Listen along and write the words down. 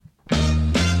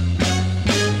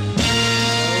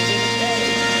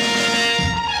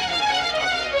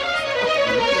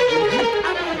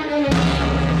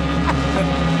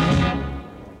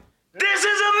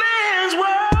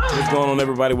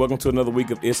everybody? Welcome to another week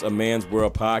of It's a Man's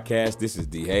World podcast. This is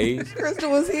D. Hayes.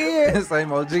 Crystal was here.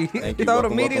 Same OG. Thank you. Throat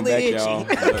Welcome immediately back, itchy. y'all.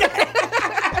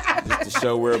 Just a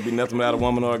show where it'll be nothing without a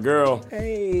woman or a girl.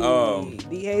 Hey,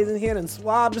 D. Hayes in here and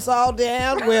swabbed us all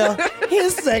down. Well,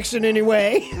 his section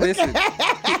anyway. Listen,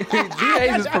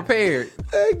 D.A. is prepared.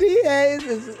 D. Hayes,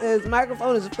 his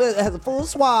microphone has a full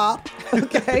swab.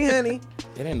 Okay, honey.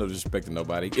 It ain't no disrespect to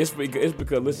nobody. It's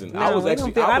because listen, No, I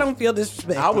don't feel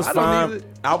disrespect. I was I fine. don't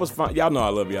I was fine. Y'all know I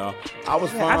love y'all. I was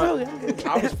fine. I told you, I'm good.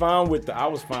 I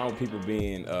was fine with people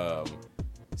being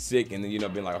sick and then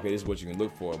being like, okay, this is what you can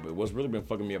look for. But what's really been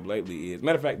fucking me up lately is,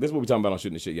 matter of fact, this is what we're talking about on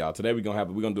Shooting the Shit, y'all. Today we're gonna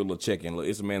do a little check-in.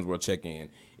 It's a Man's World check-in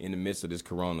in the midst of this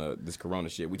corona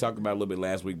shit. We talked about it a little bit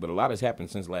last week, but a lot has happened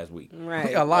since last week.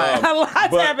 Right. A lot. A lot's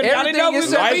happened. I didn't know we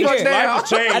was everything going is to be life here. is Life has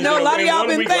changed. I know a lot of In y'all 1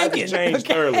 been week, life has thinking. changed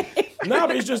Okay. thoroughly. No,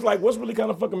 but it's just like what's really kind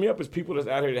of fucking me up is people that's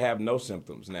out here that have no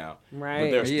symptoms now, Right.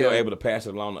 but they're still Yeah. able to pass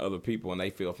it along to other people and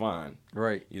they feel fine.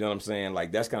 Right. You know what I'm saying?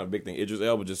 Like that's kind of a big thing. Idris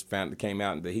Elba just came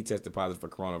out that he tested positive for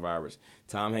coronavirus.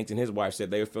 Tom Hanks and his wife said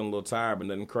they were feeling a little tired, but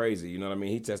nothing crazy. You know what I mean?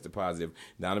 He tested positive.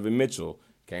 Donovan Mitchell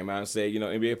came out and said,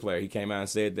 NBA player, he came out and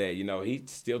said that, he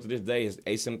still to this day is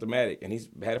asymptomatic, and he's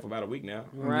had it for about a week now.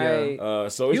 Right.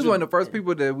 So He it's was one of the first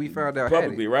people that we found out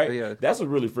publicly, had it. right? Yeah. That's what's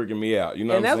really freaking me out. You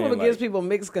know And what I'm that's saying? what gives people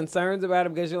mixed concerns about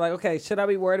it because you're like, okay, should I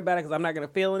be worried about it because I'm not going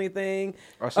to feel anything?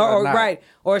 Or should I not? Right.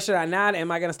 Or should I not? Am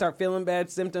I going to start feeling bad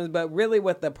symptoms? But really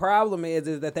what the problem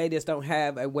is that they just don't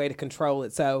have a way to control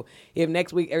it. So if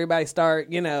next week everybody start,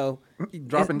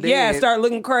 Dropping dead. yeah, start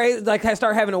looking crazy, like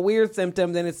start having a weird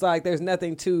symptom, then it's like there's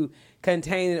nothing to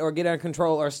contain it or get under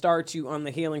control or start you on the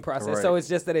healing process. Right. So it's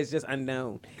just that it's just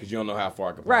unknown. Because you don't know how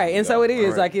far it can Right, possibly and so go. it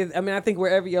is. Right. I think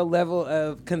wherever your level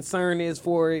of concern is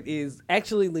for it is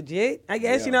actually legit, I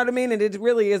guess, Yeah. you know what I mean? And it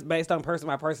really is based on person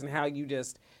by person, how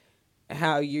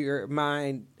your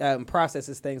mind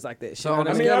processes things like this. You So know on what a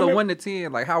I mean? scale I of mean- 1 to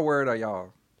 10, like how worried are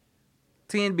y'all?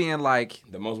 10 being like,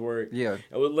 The most worried? Yeah.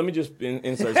 Well, let me just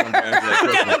insert something to answer that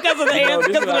question. Because of the answer, this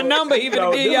because is of the what- number, he this finna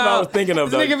is be what I y'all. was thinking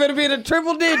of, This though. nigga finna be in the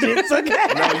triple digits. Okay.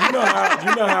 No,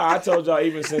 you know how I told y'all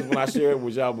even since when I shared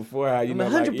with y'all before how like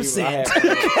 100%.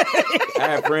 I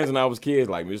had friends when I was kids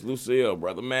like Miss Lucille,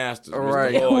 Brother Masters, Mr.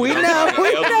 Right. Lloyd, We you know.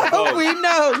 Elder You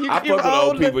I fuck you're with old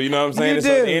older. people, you know what I'm saying? You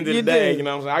So at the do, end of the you day, do. you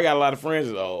know what I'm saying? I got a lot of friends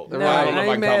that's old. No, I don't know I if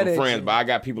I ain't can call mad them at friends, you. but I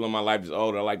got people in my life that's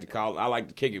older. I like to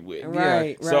kick it with.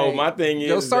 Right, So right. my thing is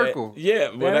Your that- circle. yeah,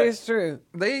 well, That is true.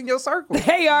 they in your circle.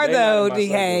 They are, They not though, in my D.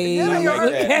 circle. Hayes. Yeah, they are.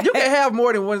 Okay. You can have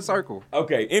more than one circle.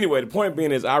 okay. Anyway, the point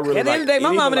being is I really At the end of the day,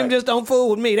 my mom and them just don't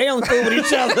fool with me. They only fool with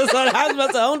each other. So I was about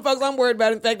to say, only folks I'm worried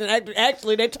about, in fact, and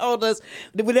actually, they told us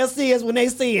that they'll see us when they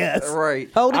see us. Right.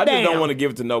 Hold it I down. just don't want to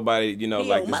give it to nobody,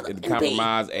 like mother this and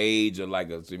compromised age or like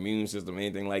a immune system,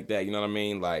 anything like that. You know what I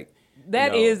mean? Like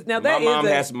That is now. That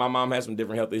is my mom has some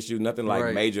different health issues. Nothing like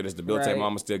Right. major that's debilitating. Right.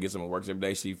 Mama still gets some works every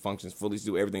day. She functions fully. She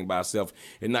do everything by herself.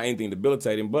 It's not anything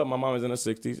debilitating. But my mom is in her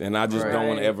 60s, and I just don't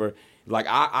want to Right. ever. Like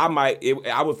I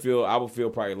would feel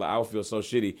so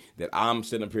shitty that I'm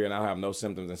sitting up here and I have no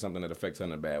symptoms and something that affects her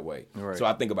in a bad way. Right. So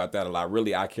I think about that a lot.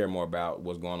 Really, I care more about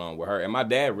what's going on with her. And my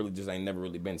dad really just ain't never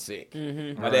really been sick.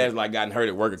 My dad's like gotten hurt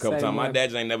at work a couple Same times. My here. dad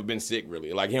just ain't never been sick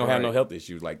really. Like he don't have no health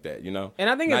issues like that. And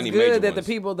I think Not it's any major good that the ones.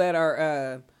 people that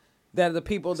are the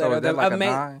people that So are is that the like a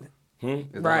ama- 9? Is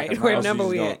that Right. like a Where 9? number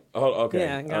she's we going- at? Oh, okay.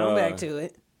 Yeah, going back to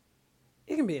it.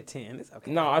 It can be a 10. It's okay.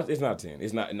 No, it's not 10.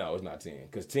 It's not 10.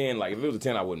 Because 10, like, if it was a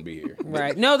 10, I wouldn't be here.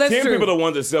 Right. No, that's 10 true. people are the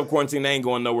ones that self-quarantine. They ain't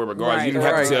going nowhere regardless. Right, You didn't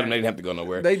have right. to tell them they didn't have to go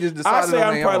nowhere. They just I decided say on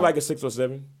I'm their probably own. like a 6 or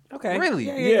 7. Okay.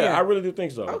 Really? Yeah, I really do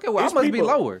think so. Okay, well, It's I must be people-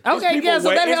 lower. it's Okay, people yeah, so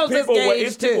that it's helps us people gauge,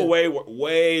 It's people too.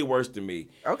 way worse than me.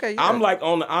 Okay, yeah. I'm like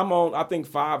I'm on, I think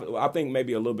 5, I think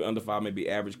maybe a little bit under 5, maybe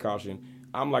average caution.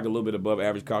 I'm like a little bit above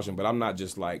average caution, but I'm not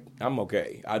just like, I'm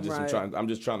okay. I'm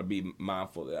just trying to be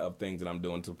mindful of things that I'm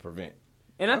doing to prevent.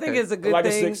 And I think Okay. it's a good Like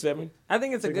thing. a 6, 7. I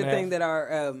think it's a 6 good and a thing half. that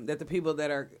our that the people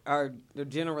that are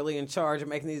generally in charge of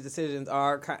making these decisions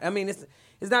are. I mean,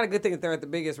 it's not a good thing that they're at the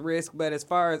biggest risk, but as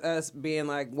far as us being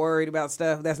like worried about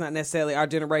stuff, that's not necessarily our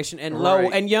generation and low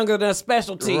Right. and younger than a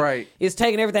specialty. Right. Is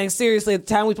taking everything seriously at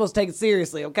the time we're supposed to take it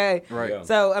seriously. Okay. Right. Yeah.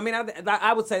 So I mean,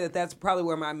 I would say that that's probably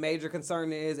where my major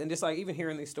concern is, and just like even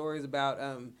hearing these stories about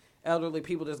elderly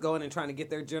people just going and trying to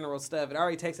get their general stuff, it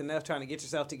already takes enough trying to get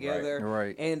yourself together.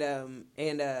 Right. And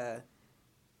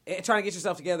trying to get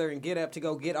yourself together and get up to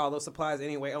go get all those supplies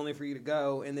anyway, only for you to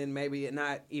go and then maybe it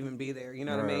not even be there. You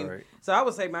know what I mean? Right. So I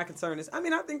would say my concern is, I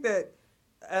mean, I think that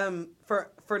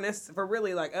for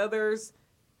really like others,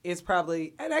 it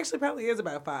actually probably is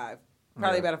about 5,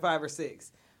 probably about a 5 or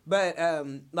 6. But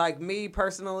like me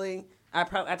personally,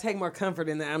 I take more comfort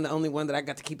in that I'm the only one that I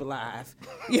got to keep alive.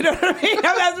 You know what I mean?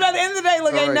 At the end of the day,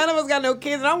 look, ain't none of us got no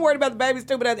kids, and I'm worried about the babies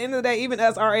too. But at the end of the day, even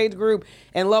us, our age group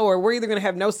and lower, we're either gonna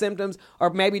have no symptoms or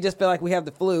maybe just feel like we have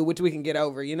the flu, which we can get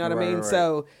over. You know what I mean? Right.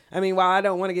 So, I mean, while I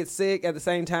don't want to get sick, at the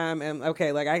same time, and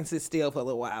okay, like I can sit still for a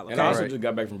little while. Okay? And I also just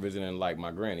got back from visiting like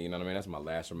my granny. You know what I mean? That's my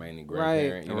last remaining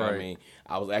grandparent. You know what I mean?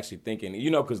 I was actually thinking, you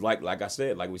know, because like I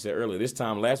said, like we said earlier, this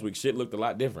time last week shit looked a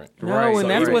lot different. No, and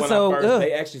that's what's so.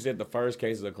 They actually said the first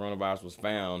cases of coronavirus was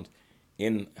found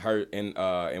in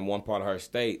one part of her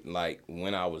state, like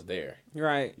when I was there.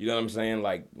 Right. You know what I'm saying?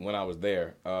 Like when I was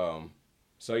there.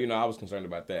 So you know, I was concerned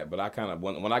about that. But I kind of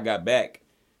when I got back,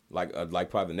 like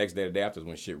probably the next day or the day after is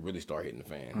when shit really started hitting the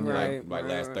fan. Right. Like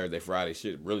last Thursday, Friday,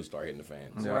 shit really started hitting the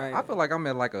fan. Yeah. Right. I feel like I'm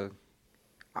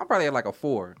probably at like a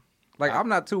 4. Like I'm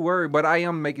not too worried, but I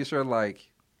am making sure like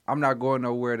I'm not going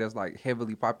nowhere that's like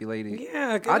heavily populated.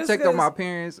 Yeah, I checked on my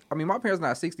parents. I mean, my parents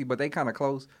not 60, but they kind of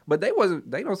close. But they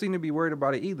don't seem to be worried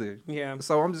about it either. Yeah.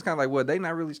 So I'm just kind of like, well, they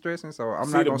not really stressing, so I'm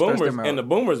not going to stress them out. And the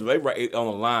boomers, they right on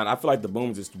the line. I feel like the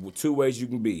boomers is two ways you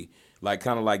can be. Like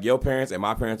kind of like your parents and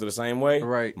my parents are the same way.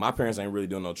 Right. My parents ain't really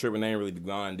doing no tripping. They ain't really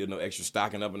gone and did no extra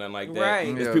stocking up and nothing like that.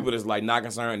 Right. There's people that's like not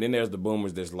concerned. And then there's the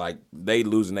boomers that's like they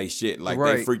losing their shit. Like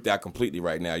they freaked out completely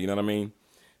right now. You know what I mean?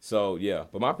 So, yeah.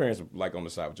 But my parents are, like, on the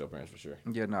side with your parents, for sure.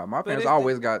 Yeah, no. My parents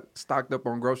always got stocked up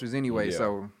on groceries anyway,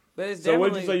 so. But it's so,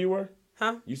 what did you say you were?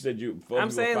 Huh? You said you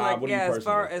I'm saying, 5. like, yeah,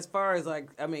 as far as, like,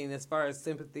 I mean, as far as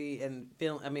sympathy and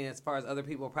feeling, I mean, as far as other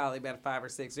people, probably about a 5 or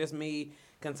 6. Just me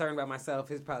concerned about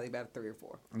myself is probably about a 3 or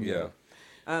 4. Yeah.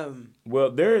 Well,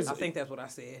 there's. I think that's what I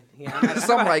said. Yeah,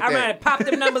 something like that. I might pop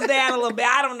them numbers down a little bit.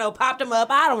 I don't know. Pop them up.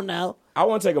 I don't know. I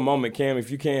want to take a moment, Cam,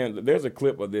 if you can. There's a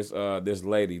clip of this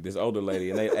lady, this older lady,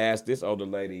 and they asked this older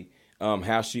lady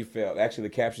how she felt. Actually,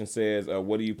 the caption says,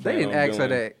 "What do you plan on doing?" They didn't ask her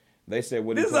that. They said,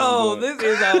 "What do you plan on doing?"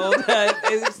 This is old.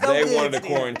 It's so they wanted to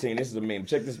quarantine. This is a meme.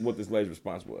 Check this. What this lady's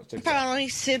response was. Check Probably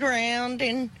sit around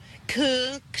and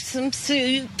cook some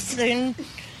soups and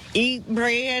eat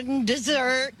bread and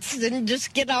desserts and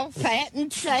just get all fat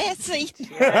and sassy.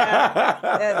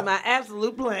 That's my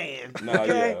absolute plan. No,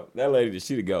 okay? Yeah, that lady,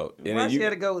 she the goat. And why she had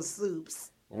to go with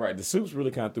soups? Right, the soups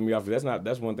really kind of threw me off.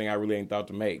 That's one thing I really ain't thought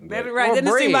to make. That's right.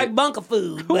 Didn't seem like bunker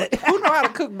food. But who know how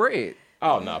to cook bread?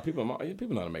 Oh no, people know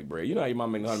how to make bread. You know how your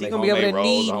mom know how to make homemade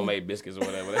rolls, homemade biscuits, or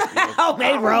whatever.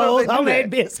 Homemade rolls, homemade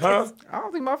biscuits. Huh? I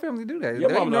don't think my family do that. Your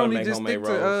mom know how to make just homemade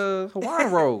stick rolls. To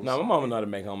Hawaiian rolls. No, my mama know how to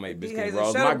make homemade biscuits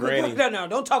rolls. My granny. No,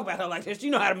 don't talk about her like this. You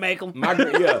know how to make them.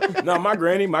 My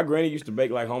granny used to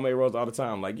bake like homemade rolls all the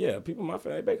time. Like people in my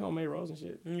family they bake homemade rolls and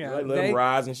shit. Yeah, like, let them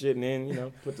rise and shit, and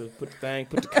then put the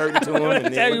curtain to them.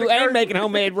 And tell you ain't making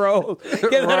homemade rolls. Let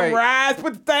them rise,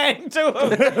 put the thing to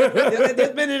them. This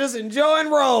been just enjoying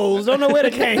rolls. Don't know where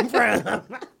it came from.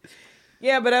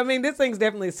 Yeah, but I mean, this thing's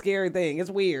definitely a scary thing. It's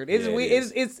weird.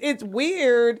 It's it's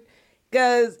weird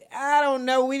because I don't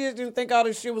know. We just didn't think all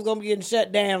this shit was gonna be getting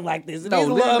shut down like this. It's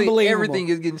unbelievable. Everything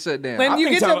is getting shut down.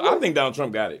 I think Donald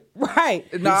Trump got it. Right.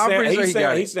 No, I'm pretty sure he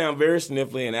got it. He sound very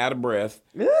sniffly and out of breath.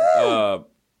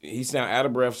 He sound out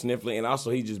of breath, sniffly, and also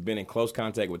he just been in close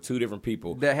contact with 2 different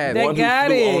people. That had one who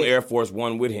flew on Air Force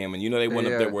One with him, and they went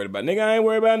up there worried about. Nigga, I ain't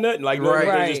worried about nothing. Like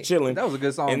they're just chilling. That was a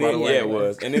good song. And then by the way. Yeah, it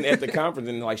was. And then at the conference,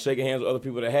 and like shaking hands with other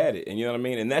people that had it, and you know what I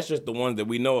mean. And that's just the ones that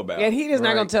we know about. And he just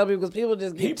not gonna tell people because people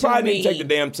just get. He probably didn't take the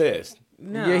damn test.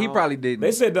 No. Yeah, he probably didn't.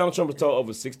 They said Donald Trump was told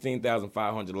over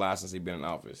 16,500 lies since he's been in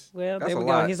office. Well, that's there we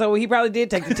go. So he probably did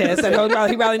take the test. So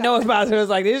he probably knows about it. It was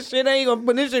like, this shit ain't gonna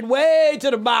put this shit way to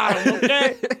the bottom,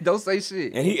 okay? Don't say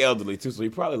shit. And he elderly too, so he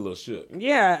probably a little shook.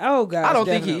 Yeah, oh God. I don't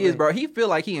think he is, bro. He feel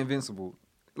like he invincible.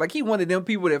 Like he one of them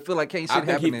people that feel like can't shit happen.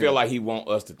 I think he feel like he want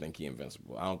us to think he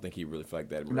invincible. I don't think he really feel like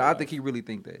that. No, I think he really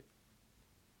think that.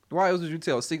 Why else would you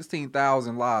tell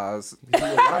 16,000 lies?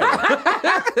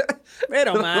 They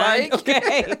don't mind.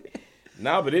 Okay.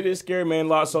 No, but it is scary, man.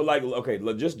 So, like, okay, it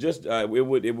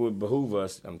would behoove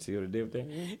us. I'm still the div there.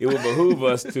 It would behoove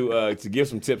us to give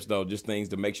some tips though, just things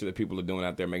to make sure that people are doing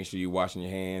out there, making sure you're washing your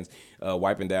hands,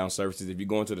 wiping down surfaces. If you're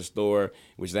going to the store,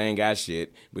 which they ain't got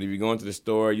shit, but if you're going to the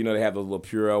store, they have those little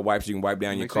Purell wipes you can wipe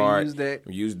down your cart.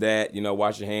 Use that.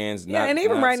 Wash your hands. Yeah, and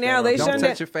even right now they don't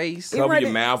touch your face. Cover your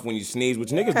mouth when you sneeze, which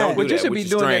niggas don't do that. But you should be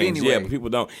doing that anyway. Yeah, but people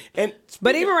don't.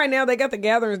 But even right now they got the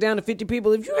gatherings down to 50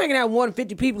 people. If you're hanging out with more than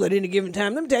 50 people at any given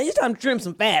trimming time. Let me tell you, it's time to trim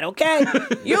some fat, okay?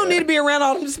 You don't need to be around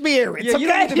all them spirits, Yeah, okay? you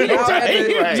don't need to be out at the-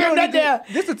 You trim that down.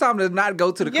 This is the time to not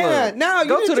go to the Yeah, club. no,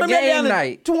 go you to the trim that down game to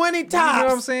night. 20 tops. You know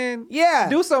what I'm saying? Yeah.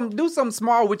 Do something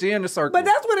small with your inner circle. But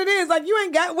that's what it is. Like, we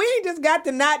ain't just got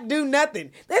to not do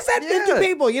nothing. They said 50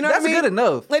 people, you know what I mean? That's good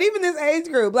enough. Like, even this age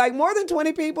group, like, more than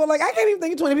 20 people, like, I can't even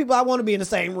think of 20 people I want to be in the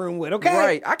same room with, okay?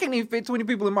 Right. I can't even fit 20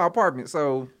 people in my apartment,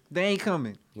 so they ain't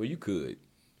coming. Well, you could.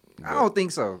 I don't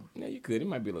think so. Yeah, you could. It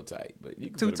might be a little tight, but you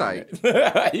can Too fit 'em in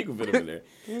there. You can fit them in there.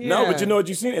 No, but you know what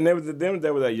you seen? And there was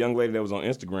that young lady that was on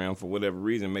Instagram for whatever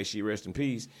reason. May she rest in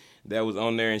peace. That was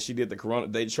on there, and she did the corona.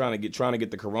 They trying to get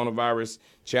the coronavirus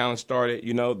challenge started.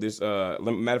 You know this. Matter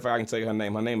of fact, I can tell you her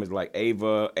name. Her name is like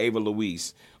Ava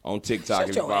Louise on TikTok. Shut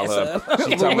If you your follow ass her, up.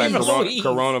 she talking about Louise.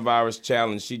 coronavirus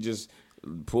challenge. She just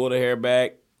pulled her hair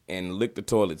back and licked the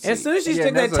toilet seat. As soon as she Yeah,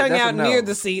 stuck that that's a- tongue that's a out no. near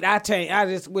the seat, I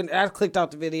clicked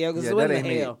off the video because Yeah, it wasn't that the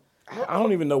ain't hell. I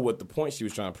don't even know what the point she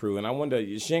was trying to prove, and I wonder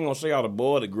she ain't gonna say all the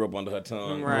blood that grew up under her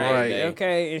tongue. Right.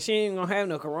 Okay, and she ain't gonna have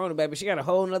no corona, baby. She got a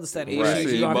whole nother set of Right.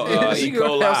 issues. She You But, gonna- she E.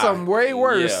 gonna have coli. something way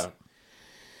worse. Yeah.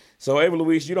 So Ava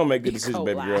Louise, you don't make good decisions,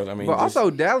 baby coli. girl. I mean, But just- also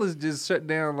Dallas just shut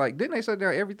down. Like, didn't they shut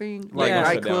down everything? Like Yeah.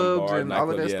 Shut down nightclubs bars, and all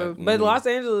of that nightclubs, yeah. stuff. But Los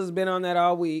Angeles has been on that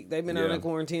all week. They've been on Yeah. that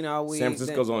quarantine all week. San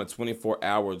Francisco's on a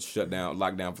 24-hour shutdown,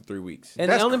 lockdown for 3 weeks.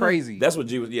 And That's the only crazy. That's what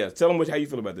G was. Yeah, tell them how you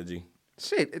feel about that, G.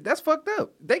 Shit, that's fucked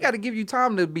up. They got to give you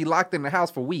time to be locked in the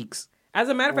house for weeks. As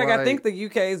a matter of fact, I Like- think the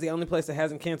UK is the only place that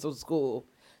hasn't canceled school.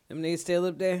 Them niggas still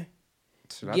up there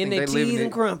Shit, I getting think their they living teas and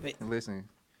it. crumpet. Listen,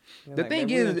 They're the like, thing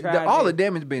 "Baby, we is, done tried all this." the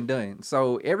damage been done.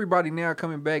 So everybody now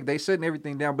coming back, they shutting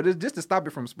everything down. But it's just to stop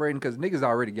it from spreading because niggas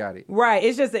already got it. Right,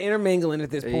 it's just the intermingling at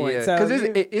this point. Yeah, So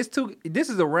because it's too. This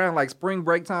is around like spring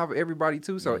break time for everybody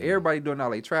too. So everybody doing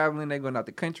all they traveling, they going out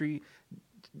the country.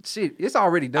 Shit, it's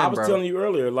already done, I was bro. telling you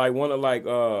earlier, like one of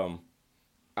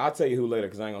I'll tell you who later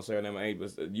because I ain't gonna say her name and age,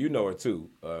 but you know her too.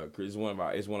 'Cause it's one of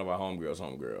our homegirls,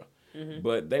 homegirl.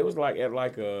 But they was like at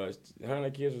like her and her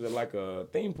kids was at like a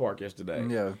theme park yesterday.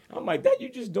 Yeah. I'm like, that you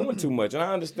just doing too much, and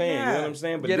I understand. You know what I'm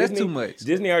saying? But Yeah, that's too much.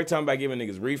 Disney already talking about giving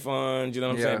niggas refunds. You know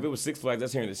what I'm Yeah. saying? If it was Six Flags,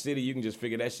 that's here in the city. You can just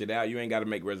figure that shit out. You ain't got to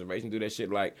make reservations, do that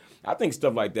shit. Like I think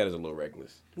stuff like that is a little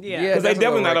reckless. yeah. Because they that's a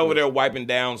definitely little not over reckless. there wiping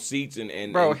down seats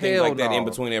and Bro, things hell like that in no.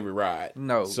 between every ride.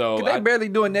 No, So 'Cause they barely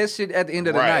doing that shit at the end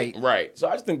of the right, night. right. So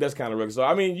I just think that's kind of reckless. So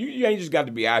I mean, you ain't just got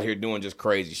to be out here doing just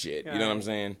crazy shit. You know what I'm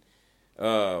saying?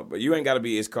 But you ain't got to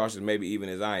be as cautious, maybe even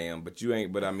as I am. But you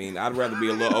ain't. But I mean, I'd rather be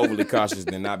a little overly cautious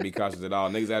than not be cautious at all.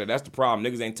 Niggas out there, that's the problem.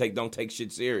 Niggas don't take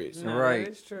shit serious. No, Right.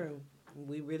 It's true.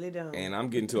 We really don't. And I'm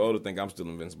getting too old to think I'm still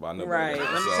invincible. I know Right. better.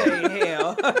 Let me So, tell you,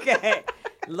 hell. Okay.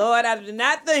 Lord, I did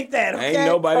not think that. Okay? Ain't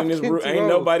nobody in this Fucking room. too Ain't old.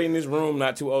 nobody in this room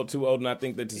not too old, and I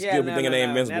think that to Yeah, still be no, thinking no, they no.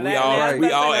 invincible. Now We that- all that's- we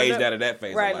that's all like aged another- out of that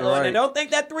phase. Right, of Lord. life. And don't think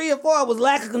that 3 or 4 was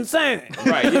lack of concern.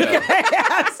 Right. Yeah.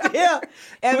 I still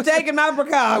am taking my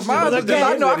precautions. Mine's But the because thing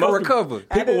I is know I that can most recover.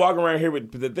 People walking around here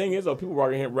with the thing is though, people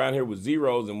walking around here with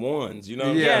zeros and ones. You know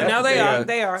what I'm Yeah, saying? Yeah, no, That's the they thing. are.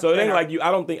 They are. So it They ain't are. like you.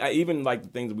 I don't think even like the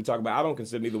things that we talk about. I don't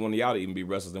consider neither one of y'all to even be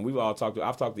wrestlers. And I've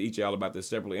talked to each of y'all about this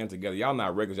separately and together. Y'all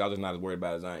not reckless. Y'all just not as worried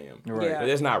about it as I am. Right. Yeah. But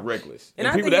it's not reckless. And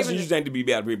And I people think that's even- you just ain't to be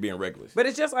bad being reckless. But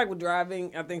it's just like with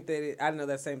driving. I think that I know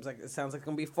that sounds like it's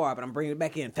gonna be far, but I'm bringing it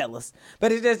back in, fellas.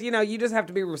 But it's just you just have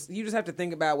to you just have to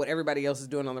think about what everybody else is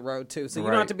doing on the road too. So you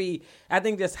don't Right. have to be. I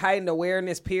think just heightened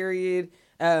awareness period.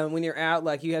 When you're out,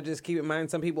 like you have to just keep in mind.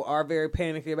 Some people are very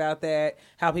panicky about that.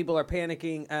 How people are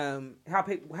panicking.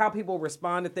 How people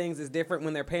respond to things is different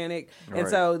when they're panicked. And Right.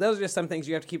 so those are just some things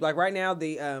you have to keep. Like right now,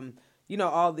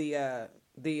 all the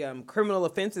criminal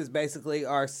offenses basically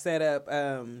are set up.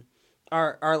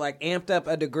 Are like amped up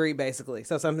a degree basically.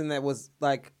 So something that was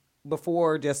like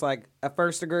before just like a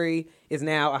first degree is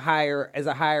now a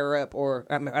higher up, or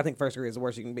I think first degree is the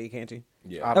worst you can be, can't you?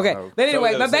 Yeah. I don't Okay, know. but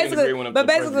anyway, So but the second degree basically, went up to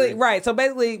the first degree. right. So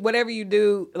basically, whatever you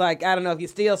do, like I don't know, if you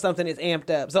steal something, it's amped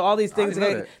up. So all these things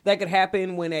didn't know that could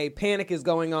happen when a panic is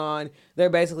going on, they're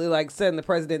basically like setting the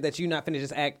precedent that you're not finna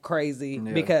just act crazy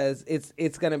Yeah. because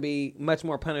it's gonna be much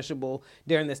more punishable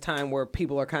during this time where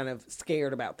people are kind of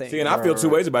scared about things. See, and I feel two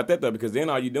ways about that though, because then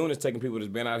all you're doing is taking people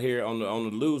that's been out here on the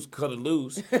loose, cut it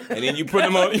loose, and then you put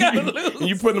them on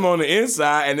you put them on the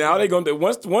inside, and now they gonna do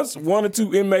once 1 or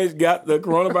 2 inmates got the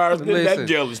coronavirus, then that Listen.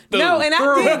 jail is through. No, and I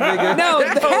Through, think nigga. no,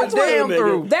 that's Damn what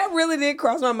through. that really did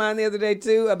cross my mind the other day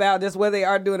too about just what they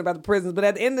are doing about the prisons. But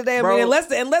at the end of the day, I Bro. mean,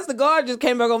 unless the guard just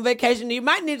came back on vacation, we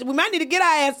might need to get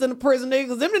our ass in the prison, niggas.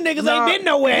 Because them the niggas ain't been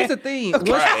nowhere. Here's the thing.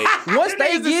 Right. Once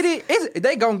they get it,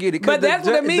 they gonna get it. 'Cause But that's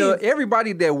what I mean.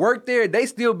 Everybody that worked there, they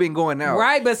still been going out.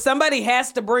 Right, but somebody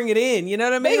has to bring it in. You know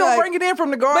what I mean? They gonna Like, bring it in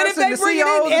from the But guards if and they the bring it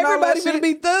COs in, and all that everybody's gonna shit.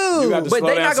 be through. got to But slow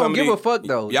they down not some gonna of give the- a fuck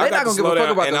though. Y'all They got not to gonna give slow a fuck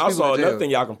down. about And those also people in another jail. thing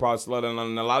y'all can probably slow down on,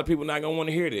 and a lot of people not gonna want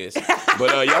to hear this.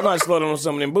 But y'all gonna slow down on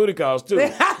some of them booty calls too.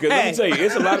 Because let me tell you,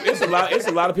 it's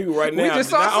a lot of people right now. just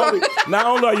saw Not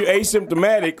only are you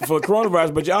asymptomatic for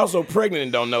coronavirus, but you're also pregnant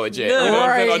and don't know it yet. You know what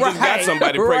I'm saying? Or just got Right.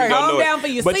 somebody pregnant and Calm don't know down it. for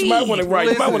your But you might want to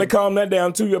seed. you might want to calm that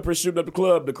down too. You're up here shooting up the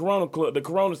club, the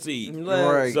corona seed.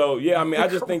 Right. So yeah, I mean, I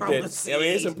just think that Corona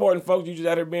it's important, folks. You just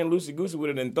out here being loosey goosey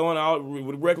with it and throwing out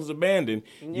with reckless abandon.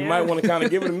 You Yeah. might want to kind of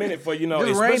give it a minute for Just rein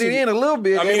it especially- in a little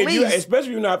bit. I mean, at if you, least. especially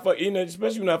if you're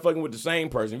not fucking with the same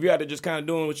person. If you had to just kind of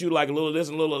doing what you like, a little of this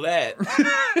and a little of that.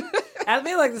 I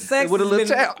feel like the sex with a has little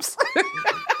been, chaps.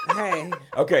 Hey,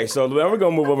 Okay, so now we're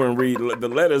gonna move over and read the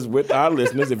letters with our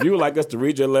listeners. If you would like us to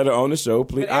read your letter on the show,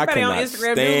 please. But I everybody on cannot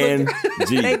Instagram stand do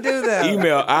G. They do though.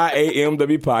 Email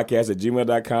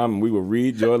iamwpodcast@gmail.com and we will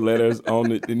read your letters on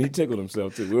the. And he tickled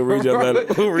himself too. We'll read your letter.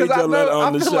 We'll read 'Cause your letter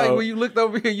on I the feel show. like when you looked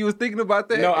over here, you was thinking about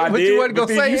that. No, I but did. you wasn't but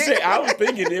gonna then say you it. said, I was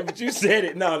thinking it, but you said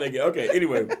it. No, nigga. Okay.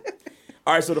 Anyway.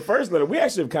 All right. So the first letter, we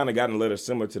actually have kind of gotten a letter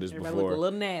similar to this everybody look before, a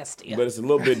little nasty. but it's a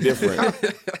little bit different.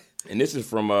 And this is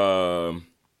from.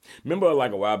 Remember,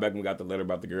 like a while back, when we got the letter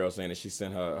about the girl saying that she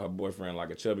sent her boyfriend like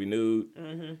a chubby nude.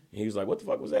 Mm-hmm. And he was like, "What the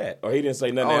fuck was that?" Or he didn't say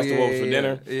nothing. Asked her what was for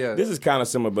dinner. Yeah. This is kind of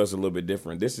similar, but it's a little bit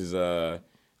different. This is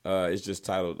it's just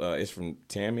titled. It's from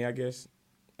Tammy, I guess.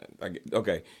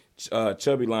 Okay,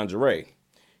 Chubby Lingerie.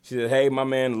 She said, "Hey, my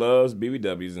man loves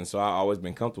BBWs, and so I've always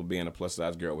been comfortable being a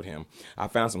plus-size girl with him. I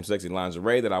found some sexy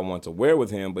lingerie that I want to wear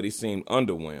with him, but he seemed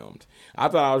underwhelmed. I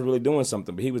thought I was really doing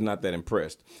something, but he was not that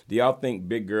impressed. Do y'all think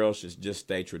big girls should just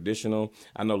stay traditional?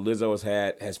 I know Lizzo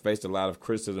has faced a lot of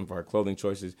criticism for her clothing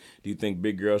choices. Do you think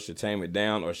big girls should tame it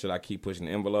down, or should I keep pushing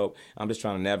the envelope? I'm just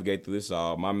trying to navigate through this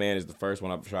all. My man is the first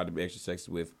one I've tried to be extra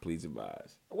sexy with. Please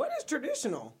advise." What is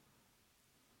traditional?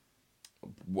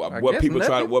 What people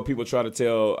try to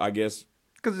tell, I guess,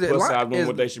 Because plus size women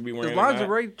what they should be wearing. Is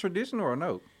lingerie traditional or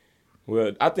no?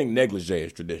 Well, I think negligee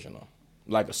is traditional,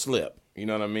 like a slip. You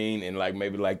know what I mean? And like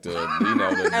maybe like the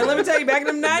And let me tell you, back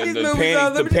in the 90s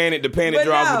movies, the panty but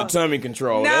draws no. with the tummy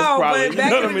control. No, That's probably, but back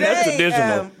you know what in I the mean? That's day,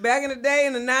 traditional. back in the day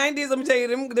in the 90s, let me tell you,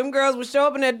 them girls would show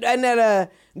up in that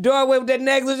doorway with that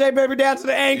negligee baby down to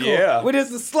the ankle. Yeah. With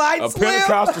just a slight A slip.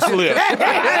 Pentecostal slip.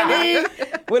 I mean,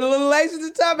 with a little lace at the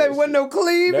top, baby, wasn't no That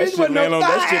cleavage, shit wasn't no land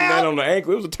thigh on the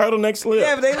ankle. It was a turtleneck slip.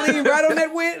 Yeah, but they lean right on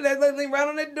that window. They lean right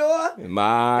on that door.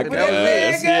 My With that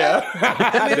leg goodness, up.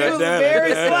 I mean, it was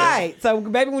very slight. So,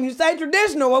 baby, when you say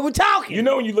traditional, what we talking? You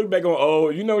know when you look back on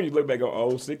old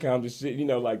sitcoms and shit, you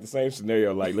know, like the same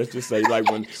scenario. Like let's just say, like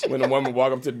when a woman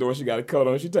walk up to the door, she got a coat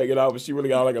on, she take it off, but she really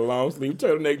got like a long sleeve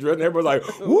turtleneck dress, and everybody's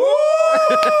like, "Woo!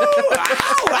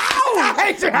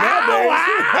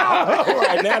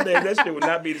 Nowadays, that shit would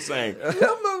not be the same."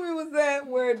 What movie was that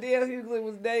where Dale Hughley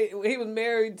was he was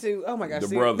married to, oh my gosh, The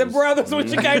Brothers. The Brothers, when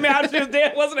she came out, she was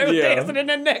dancing, Yeah. dancing in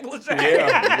that necklace.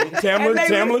 Yeah,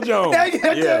 Tamla Jones.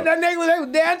 Yeah. That necklace was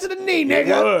down to the knee, It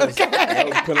nigga. was. That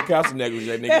was Pentecostal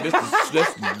negligee, nigga.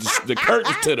 This the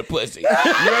curtains to the pussy. You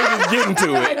ain't just getting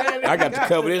to it. I got to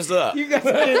cover this up. You got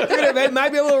to get through that. It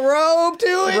might be a little robe to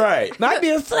it. Right. Might be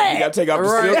a slap. You got to take off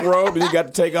the silk robe, and you got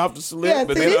to take off the slip. Yeah,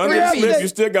 but see, then under the yeah, slip, yeah. you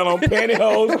still got on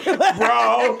pantyhose,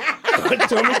 bra,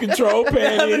 tummy control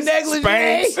panties, negligee.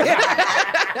 Spanx,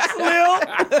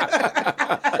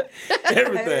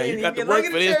 everything. You got to work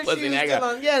for this pussy. And I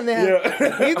got, Yeah.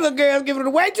 These little girls giving it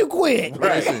away too quick.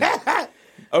 right.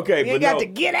 Okay, You but ain't got no. to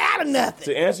get out of nothing.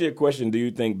 To answer your question, do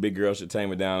you think big girls should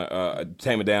tame it down? No,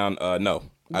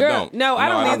 I Girl, don't. no, I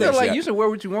don't I either. feel like you should wear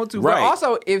what you want to. Right. But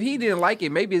also, if he didn't like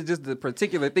it, maybe it's just the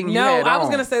particular thing you No, had I was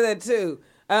on. gonna say that too.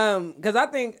 Because I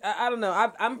think I don't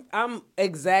know. I'm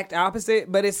exact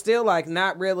opposite, but it's still like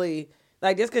not really.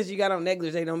 Like, just because you got on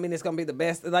negligee don't mean it's going to be the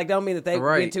best. Like, don't mean that they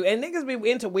Right. into. And niggas be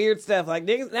into weird stuff. Like,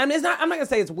 niggas, and it's not, I'm not going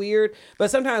to say it's weird,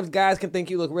 but sometimes guys can think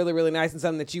you look really, really nice in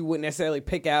something that you wouldn't necessarily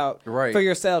pick out Right. for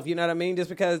yourself. You know what I mean? Just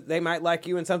because they might like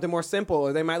you in something more simple,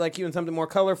 or they might like you in something more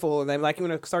colorful, or they like you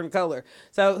in a certain color.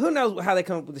 So, who knows how they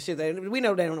come up with the shit. We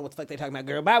know they don't know what the fuck they talking about,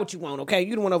 girl. Buy what you want, okay?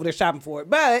 You the one over there shopping for it.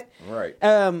 But, Right.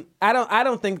 I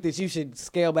don't think that you should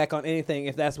scale back on anything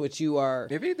if that's what you are.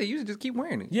 If anything, you should just keep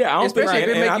wearing it. Yeah, I don't Especially think if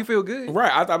it and make I- you feel good. Right.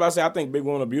 I thought about to say I think big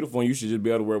women are beautiful, and you should just be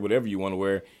able to wear whatever you want to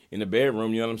wear in the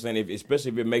bedroom. You know what I'm saying?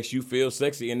 Especially if it makes you feel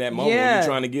sexy in that moment when Yeah. you're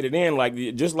trying to get it in, like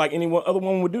just like any other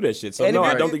woman would do that shit. So And no, if I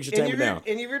you're- don't think you should and tame if it you're- down.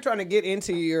 And if you're trying to get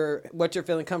into what you're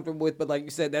feeling comfortable with, but like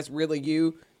you said, that's really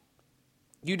you.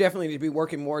 You definitely need to be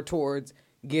working more towards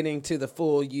getting to the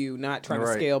full you, not trying to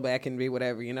Right. scale back and be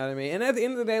whatever. You know what I mean? And at the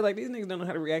end of the day, like these niggas don't know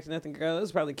how to react to nothing. Girl,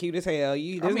 it's probably cute as hell.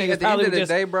 These I mean, niggas at the probably end of the just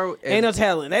day, bro, ain't no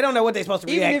telling. They don't know what they're supposed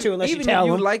to react to unless you tell if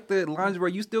you them. like the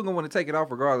lingerie, you still gonna want to take it off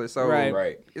regardless. So Right.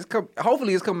 Right.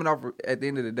 hopefully it's coming off at the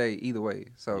end of the day either way.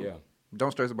 So Yeah.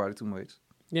 don't stress about it too much.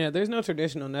 Yeah, there's no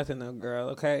traditional nothing though, girl.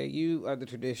 Okay, you are the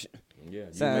tradition. Yeah.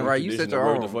 So- make a Right, you tradition set of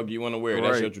your what the own. fuck you want to wear.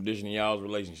 That's Right. your tradition in y'all's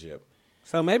relationship.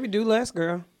 So maybe do less,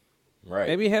 girl. Right.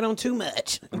 Maybe head on too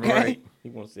much. Okay. Right. He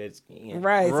wants that skin.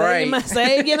 Right. Right.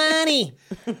 Save your money.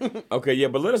 Okay, yeah,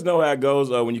 but let us know how it goes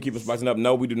when you keep us spicing up.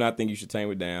 No, we do not think you should tame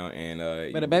it down.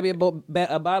 And But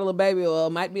a bottle of baby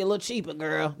oil might be a little cheaper,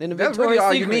 girl, than the That's Victoria's really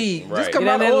all Secret. you need. Right. Just come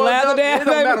Get out that of oil. lather It down,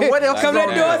 don't matter baby. what else Come is that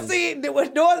on door there. seat,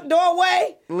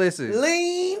 doorway, Listen,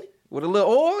 lean. with a little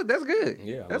oil, that's good.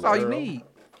 Yeah, That's a all you little need.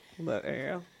 But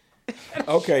Earl.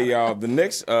 Okay, y'all. The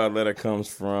next letter comes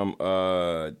from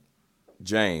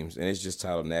James, and it's just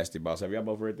titled "Nasty Boss." Have y'all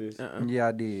both read this? Yeah,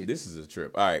 I did. This is a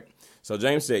trip. All right. So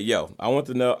James said, "Yo, I want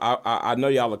to know. I know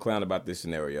y'all are clown about this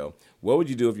scenario. What would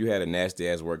you do if you had a nasty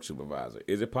ass work supervisor?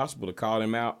 Is it possible to call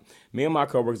him out? Me and my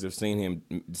coworkers have seen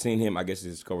him. I guess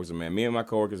his coworkers are man. Me and my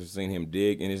coworkers have seen him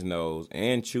dig in his nose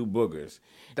and chew boogers,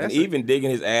 and even dig in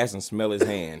his ass and smell his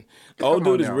hand. Old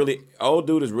dude is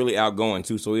really outgoing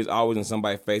too. So he's always in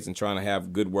somebody's face and trying to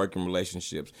have good working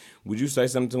relationships. Would you say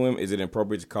something to him? Is it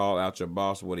appropriate to call out your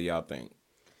boss? What do y'all think,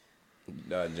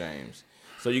 James?"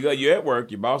 So you're at work,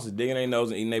 your boss is digging their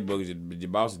nose and eating their boogers, your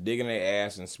boss is digging their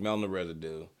ass and smelling the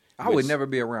residue. I would never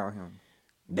be around him.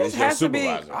 This has to be.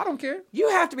 I don't care. You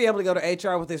have to be able to go to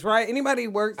HR with this, right? Anybody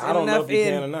who works I don't know enough if you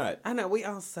in. can or not. I know we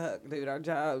all suck, dude. Our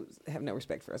jobs have no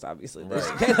respect for us, obviously. Right.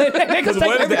 Because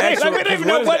what is the actual- we don't even 'cause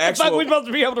know what is what the the fuck actual- we're supposed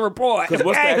to be able to report. Because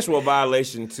what's the okay? actual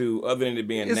violation to, other than it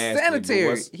being It's nasty? but sanitary.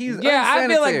 what's He's Yeah, I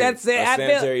feel like unsanitary. that's it. a I feel.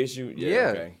 sanitary issue? Yeah.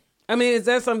 Okay. I mean, is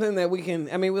that something that we can?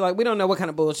 I mean, we don't know what kind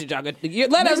of bullshit y'all got. Let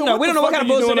us Nigga, know. what We the don't know what fuck kind of are you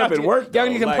bullshit doing up at work, y'all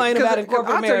though? can complain Like- about in corporate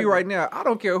I'll America. tell you right now, I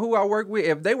don't care who I work with.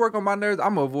 If they work on my nerves,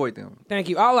 I'm gonna avoid them. Thank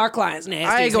you. All our clients nasty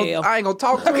I as ain't hell. gonna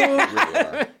talk to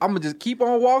them. I'm gonna just keep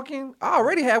on walking. I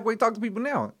already halfway talk to people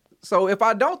now. So if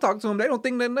I don't talk to them, they don't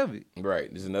think nothing of it.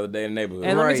 Right. This is another day in the neighborhood.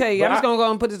 And let me Right. tell you, But I'm just gonna go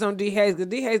and put this on D Hayes because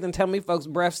D Hayes done tell me folks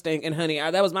breath stink and honey.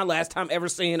 That was my last time ever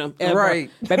seeing him. Ever.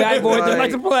 Right. Baby, I boy just Right.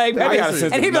 like to play. Baby. I got a And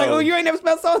sensitive he'd be like, nose. "Oh, you ain't never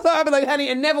smelled so and so." I'd be like, "Honey,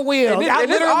 and never will." And I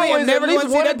there's literally always am never at going least to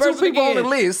see one that or two person people on again. the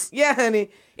list. Yeah,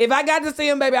 honey. If I got to see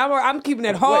him, baby, I'm keeping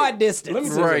that hard Wait, distance. Let me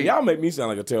say Right. something. Y'all make me sound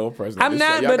like a terrible person. I'm This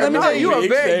not, shit. Y'all but got let me me tell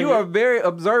you, You are very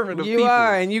observant of You people.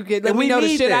 are, and you get. Let And me we know the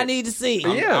need shit I that. need to see.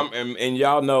 Yeah. And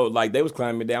y'all know, like they was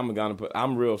climbing me down.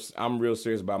 I'm real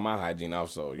serious about my hygiene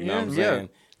also. You know what I'm Yeah. saying?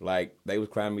 Like they was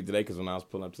climbing me today because when I was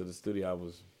pulling up to the studio, I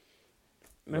was.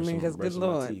 I mean, because good brushing my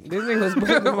Lord, teeth. this nigga was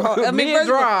breaking my heart. I mean,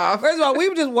 Mid-drive. first of all, we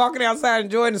were just walking outside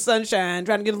enjoying the sunshine,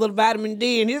 trying to get a little vitamin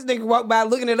D, and this nigga walked by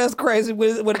looking at us crazy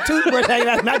with a toothbrush hanging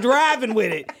out, not driving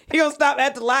with it. He gonna stop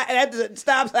at the light at the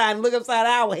stop sign and look upside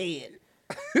our head.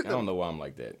 I don't know why I'm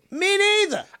like that. Me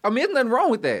neither. I mean, there's nothing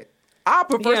wrong with that. I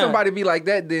prefer Yeah. somebody to be like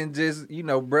that than just,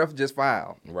 breath just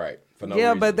foul. Right. For no Yeah,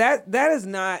 reason. but that is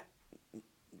not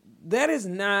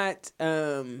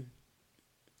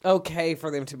okay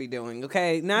for them to be doing.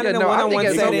 Okay, not Yeah, in a no, I think one-on-one at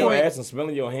some Digging setting. your point- ass and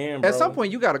smelling your hand, bro. At some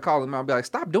point, you got to call them out and be like,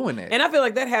 stop doing that. And I feel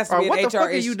like that has to Or be what an the HR fuck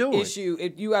are you doing? issue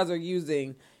if you guys are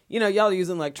using, y'all are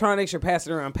using electronics, you're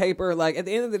passing around paper. Like, at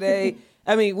the end of the day,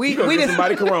 I mean, we gonna get just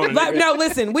somebody corona, Like, nigga. no,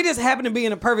 listen, we just happen to be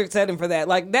in a perfect setting for that.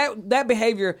 Like that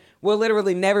behavior will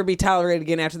literally never be tolerated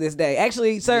again after this day.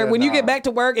 Actually, sir, Yeah, when you nah. get back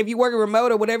to work, if you work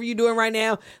remote or whatever you're doing right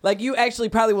now, like you actually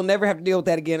probably will never have to deal with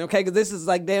that again. Okay, because this is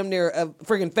like damn near a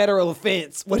freaking federal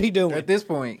offense. What are you doing? At this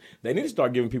point, They need to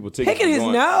start giving people tickets Picking for his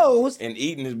going nose. and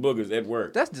eating his boogers at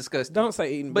work. that's disgusting. Don't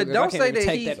say eating, But boogers. don't I can't say even that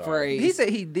take he- that phrase. He said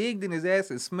he digged in his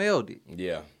ass and smelled it.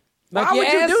 Yeah. like, Why your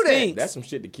would you ass do that? stinks. That's some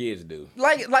shit the kids do.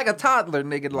 Like a toddler,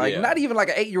 nigga. Like, Yeah. not even like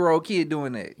an 8-year-old kid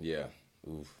doing that. Yeah.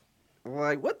 Oof.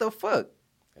 Like, what the fuck?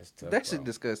 That's tough. That shit bro.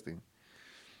 disgusting.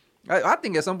 I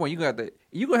think at some point you're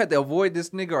gonna have to avoid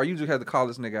this nigga, or you just have to call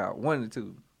this nigga out. One of the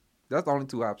two. That's the only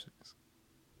two options.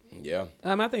 Yeah.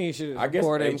 I think you should I guess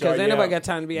report him HR, because ain't nobody yeah. got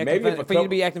time to be acting Maybe funny, if a for you to couple-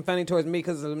 be acting funny towards me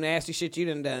because of the nasty shit you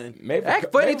done. Maybe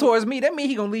Act funny maybe- towards me. That mean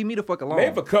he gonna leave me the fuck alone.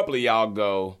 Maybe if a couple of y'all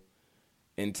go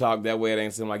and talk that way, it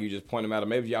ain't seem like you just point them out. Or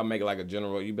maybe if y'all make it like a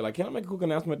general, you be like, "Can I make a quick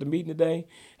announcement at the meeting today?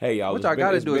 Hey, y'all, What it's y'all been-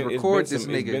 gotta it's do is been- it's record been this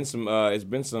some- nigga. It's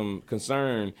been some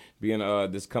concern being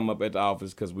this come up at the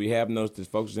office because we have noticed that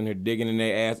folks is in here digging in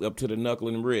their ass up to the knuckle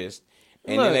and wrist,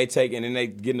 And then they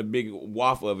getting a big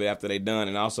waff of it after they done,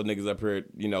 and also niggas up here,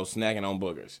 snacking on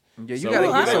boogers. Yeah, you So gotta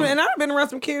we get get them. And I've been around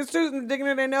some kids too, digging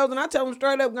in their nose, and I tell them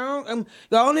straight up, go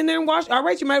on in there and wash. All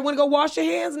right, you might want to go wash your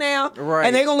hands now. Right.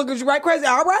 And they gonna look at you right crazy.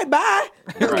 All right, bye.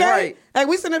 Okay. Right. Like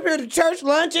we sitting up here at the church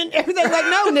lunching, everything's like,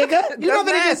 no, nigga, you're not That's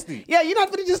gonna nasty. you're not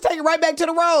gonna just take it right back to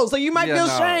the road. So you might Yeah, feel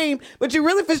no. shame, but you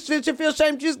really should feel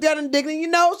shame. You just got and digging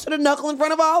your nose to the knuckle in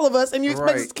front of all of us, and you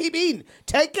expect Right. us to keep eating.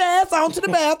 Take your ass on to the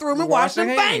bathroom and wash your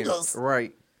them hands. fingers.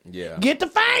 Right. Yeah. Get the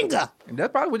finger. And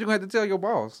that's probably what you're gonna have to tell your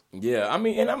boss. Yeah, I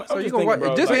mean, and I'm So just you gonna thinking,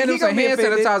 bro, just like, hand him he some gonna be hand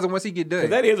offended. sanitizer once he get done.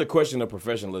 that is a question of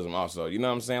professionalism also. You know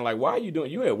what I'm saying? Like, why are you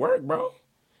doing, you at work, bro?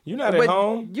 You not But at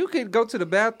home? you could go to the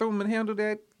bathroom and handle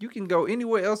that. You can go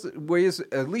anywhere else where it's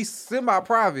at least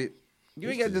semi-private. You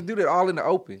ain't got to just do that all in the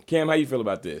open. Cam, how you feel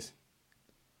about this?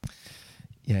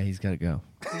 Yeah, he's got to go.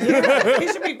 He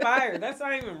should be fired. That's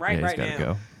not even right Yeah, he's right got to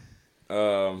now.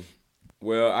 go.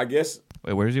 Well, I guess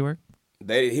Wait, where does he work? he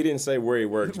didn't say where he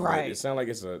works, but Right. it sounds like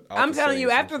it's a. I'm office telling setting you,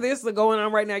 or after something. this is going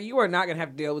on right now, you are not going to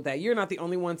have to deal with that. You're not the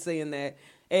only one saying that.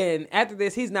 And after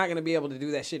this, he's not going to be able to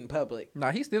do that shit in public.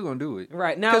 Nah, he's still gonna do it.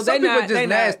 Right. No, Because they some people not. are just they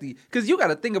nasty. Because you got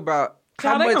to think about How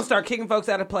how they much. going to start kicking folks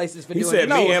out of places for He doing said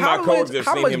that? me and my how coworkers much, have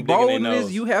how seen much him digging their boldness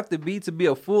nose. you have to be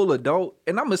a full adult,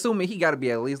 and I'm assuming he got to be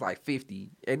at least like 50.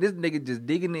 And this nigga just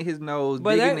digging in his nose,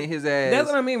 But digging that- in his ass. That's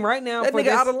what I mean right now. That for nigga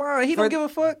this, out of line. He for- don't give a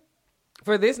fuck.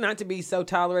 For this not to be so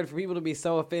tolerated, for people to be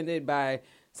so offended by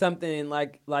something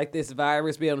like this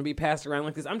virus being able to be passed around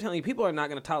like this, I'm telling you, people are not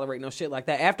going to tolerate no shit like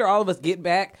that. After all of us get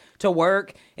back to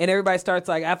work and everybody starts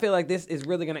I feel like this is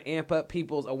really going to amp up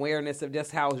people's awareness of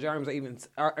just how germs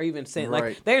are even sent. Right.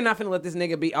 Like they're not going to let this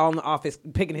nigga be all in the office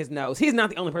picking his nose. He's not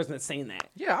the only person that's seen that.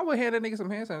 Yeah, I would hand that nigga some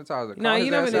hand sanitizer. No, Call you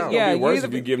his know ass what it- out. yeah. It'd be worse you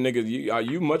if you give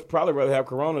niggas. You much probably rather have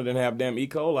corona than have damn E.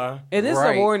 coli. And this is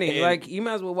Right. a warning. And- Like you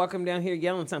might as well walk him down here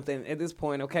yelling something at this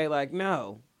point. Okay, like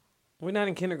no, we're not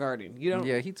in kindergarten. You don't.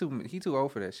 Yeah, he too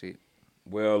old for that shit.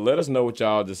 Well, let us know what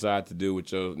y'all decide to do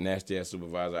with your nasty ass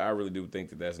supervisor. I really do think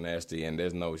that that's nasty, and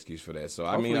there's no excuse for that. So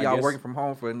Hopefully I y'all guess, working from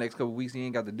home for the next couple weeks. He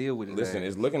ain't got to deal with it. listen,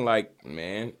 it's looking like,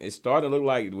 man, it's starting to look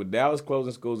like with Dallas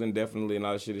closing schools indefinitely and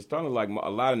all that shit. It's starting to look like a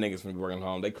lot of niggas from working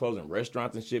home. They closing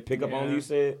restaurants and shit. Pick up Yeah. only, you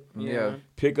said. Yeah.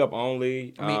 Pick up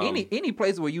only. I mean, any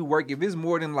place where you work, if it's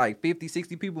more than like 50,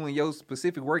 60 people in your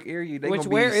specific work area, they Which gonna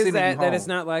be where is sending that? you That home. it's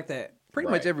not like that. Pretty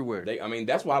Right. much everywhere.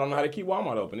 That's why I don't know how to keep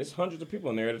Walmart open. It's hundreds of people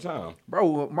in there at a time.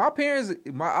 Bro, my parents,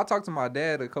 I talked to my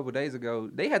dad a couple days ago.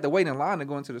 They had to wait in line to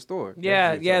go into the store.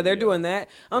 Yeah, That's yeah, they're yeah. doing that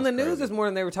on the That's news crazy. this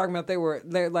morning. They were talking about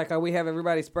they're like we have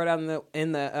everybody spread out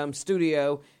in the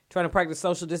studio trying to practice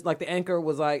social distance. Like the anchor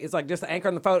was like it's like just the anchor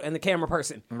on the photo and the camera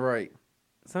person. Right.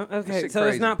 So okay, shit so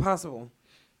crazy. it's not possible.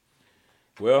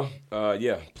 Well,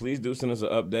 yeah, please do send us an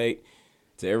update.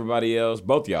 To everybody else,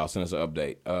 both y'all send us an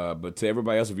update. But to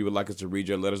everybody else, if you would like us to read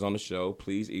your letters on the show,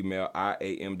 please email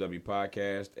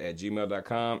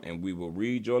iamwpodcast@gmail.com, and we will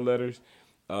read your letters.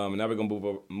 And now we're going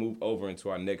to move over into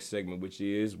our next segment, which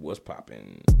is What's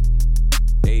Poppin'.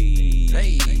 Hey,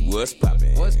 what's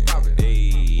poppin'? What's poppin'?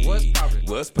 Hey, What's poppin'?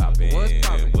 What's poppin'? What's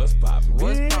poppin'? What's poppin'?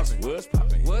 What's Bitch, poppin'? What's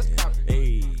poppin'? What's poppin'?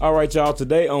 Hey. All right, y'all.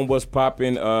 Today on What's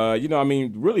Poppin',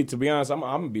 really, to be honest, I'm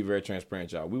gonna be very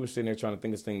transparent, y'all. We were sitting there trying to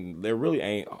think of this thing. There really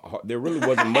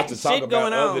wasn't much to talk Shit about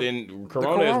going on. other than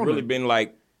Corona has really been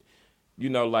like,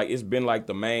 it's been like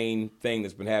the main thing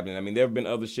that's been happening. I mean, there have been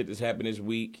other shit that's happened this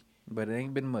week, But it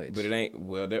ain't been much. but it ain't.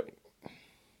 Well, there.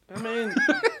 I mean,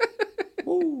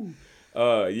 Woo.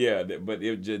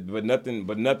 But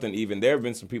nothing even. There have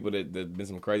been some people that been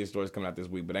some crazy stories coming out this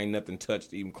week, but ain't nothing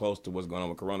touched even close to what's going on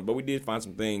with Corona. But we did find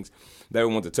some things that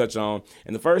we want to touch on.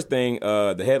 And the first thing,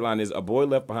 the headline is a boy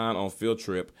left behind on field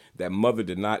trip that mother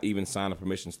did not even sign a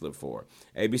permission slip for.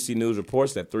 ABC News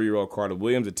reports that 3-year-old Carter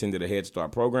Williams attended a Head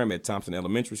Start program at Thompson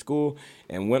Elementary School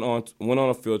and went on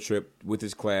a field trip with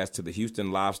his class to the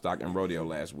Houston Livestock and Rodeo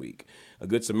last week. A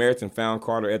Good Samaritan found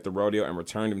Carter at the rodeo and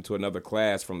returned him to another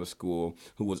class from the school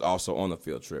who was also on the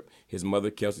field trip. His mother,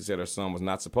 Kelsey, said her son was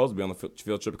not supposed to be on the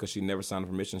field trip because she never signed a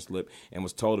permission slip and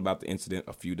was told about the incident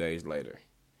a few days later.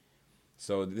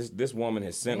 So this woman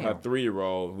has sent her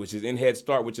 3-year-old, which is in Head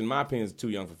Start, which in my opinion is too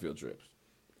young for field trips.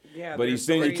 yeah. But he's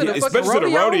sending your To the kid, fucking especially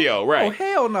to the rodeo, right? Oh,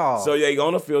 hell no. So yeah, you go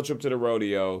on a field trip to the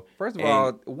rodeo. First of and-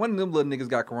 all, one of them little niggas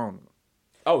got corona.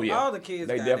 Oh yeah, All the kids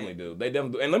They got definitely it. do. They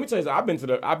definitely do. And let me tell you,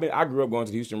 something, I grew up going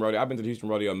to the Houston rodeo. I've been to the Houston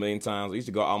rodeo a million times. I used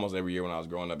to go almost every year when I was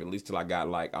growing up, at least till I got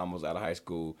like almost out of high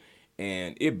school.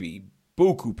 And it'd be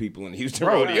buku people in the Houston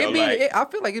rodeo. I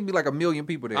feel like it'd be like 1 million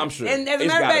people there. I'm sure. And as a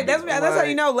It's matter of gotta fact, be. that's how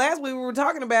you know. Last week we were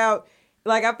talking about.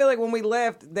 Like I feel like when we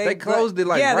left, They closed it,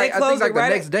 like, yeah, right- they I think, closed like, it the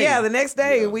right next day. Yeah, the next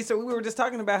day. Yeah. We were just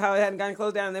talking about how it hadn't gotten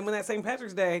closed down, and then when that St.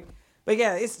 Patrick's Day But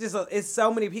yeah, it's just it's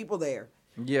so many people there.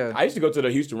 Yeah. I used to go to the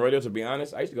Houston Rodeo, to be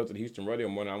honest. I used to go to the Houston Rodeo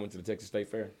more than I went to the Texas State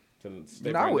Fair. To the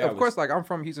State Fair in of Dallas. course, like I'm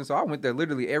from Houston, so I went there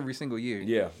literally every single year.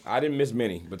 Yeah, I didn't miss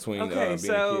many between Okay, being a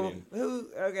so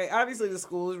kid. obviously the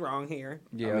school is wrong here.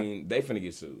 Yeah. I mean, they finna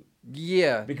get sued.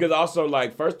 Yeah. Because also,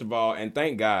 like, first of all, and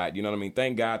thank God, you know what I mean?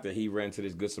 Thank God that he ran to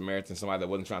this Good Samaritan, somebody that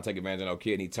wasn't trying to take advantage of no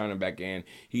kid, and he turned him back in.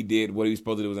 He did what he was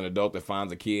supposed to do as an adult that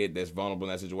finds a kid that's vulnerable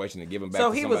in that situation and give him back So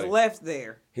to he somebody. was left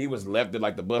there. He was left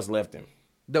like the bus left him.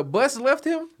 The bus left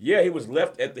him? Yeah, he was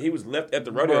left at the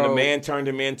rodeo, and the Bro. man turned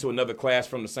him into another class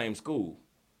from the same school.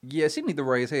 Yeah, she need to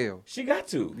raise hell. She got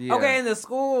to. Yeah. Okay, and the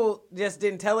school just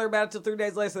didn't tell her about it till 3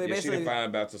 days later. So they Yeah, she basically. didn't find out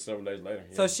about it until several days later.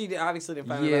 Yeah. So she obviously didn't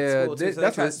find out about Yeah, the school too. So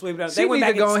that's they tried to what- sweep it under. she They went need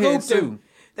back to go and ahead, scooped him. too.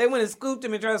 They went and scooped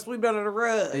him and tried to sweep it under the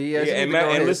rug. Yeah, she Yeah, need and, to go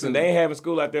ahead, listen, too. they ain't having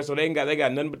school out there, so they got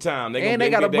nothing but time. And they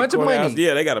got a bunch of money.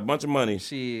 Yeah, they got a bunch of money.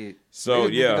 Shit. So, They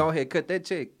just need to yeah. go ahead and cut that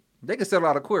check. They can settle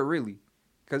out of court, really.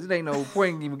 Because it ain't no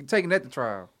point in even taking that to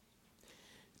trial.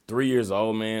 3 years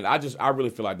old, man. I really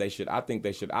feel like they should. I think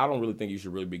they should. I don't really think you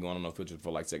should really be going on no field trip for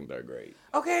like second, third grade.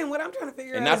 Okay, and what I'm trying to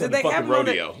figure And out not is to did the they have fucking him on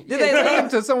the, rodeo. did Yeah, they take leave him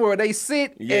to somewhere where they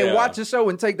sit Yeah. and watch a show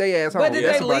and take their ass home. But did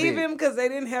That's they about leave it. him because they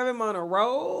didn't have him on a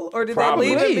roll, or did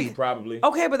Probably. they leave him? be- Probably.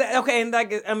 Okay, but and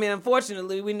like I mean,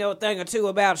 unfortunately, we know a thing or two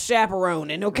about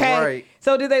chaperoning. Okay, Right.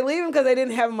 So did they leave him because they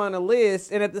didn't have him on a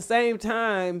list, and at the same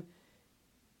time,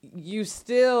 you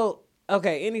still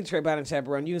any trip out in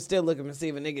chaperone, you can still look and see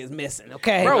if a nigga is missing.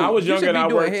 Okay, Bro, When I was you younger should and be I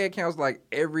doing worked- head counts like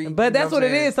every. But that's what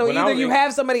it is. So When I either was you in-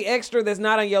 have somebody extra that's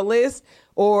not on your list,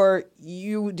 or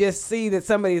you just see that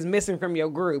somebody is missing from your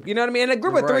group. You know what I mean? And a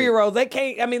group of Right. 3-year-olds, they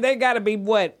can't. I mean, they got to be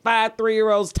what 5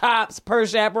 3-year-olds tops per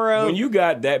chaperone. When you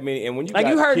got that many, and when you Like,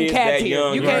 got you herding kids cats that here.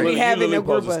 young, You can't be you having literally a group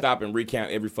supposed to of- stop and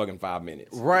recount every fucking 5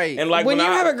 minutes. Right. And like when you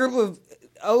I, have a group of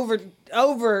over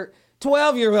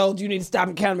 12-year-olds, you need to stop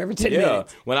and count them every 10 Yeah,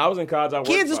 minutes. when I was in college, I worked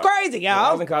Kids is for- crazy, When I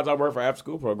y'all. was in college, I worked for after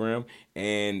school program,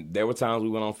 and there were times we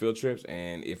went on field trips,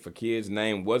 and if a kid's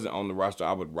name wasn't on the roster,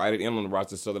 I would write it in on the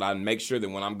roster so that I make sure that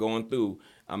when I'm going through,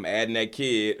 I'm adding that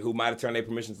kid who might have turned their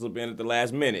permission slip in at the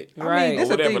last minute. Right. I mean, this Or is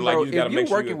the whatever, thing, like, bro. you just gotta If make you're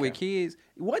sure working you with account. kids,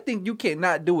 one thing you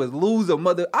cannot do is lose a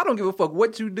mother. I don't give a fuck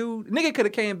what you do. Nigga could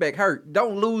have came back hurt.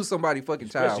 Don't lose somebody fucking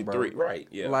Especially child, bro. 3, right?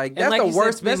 Yeah. Like, And that's like the you said,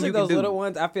 worst thing especially you can those do. little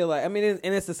ones. I feel like, I mean,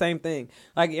 and it's the same thing.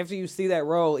 Like after you see that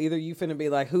role, either you finna be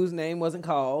like, whose name wasn't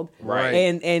called, Right.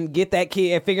 And get that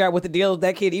kid and figure out what the deal is with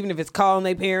that kid, even if it's calling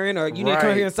their parent, or you need to come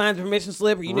Right. here and sign the permission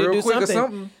slip, or you need to Real do quick or something,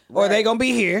 something. or they gonna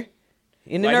be here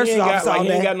in the Like, he nurse's ain't office got, all like,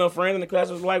 he ain't day. got no friends in the class.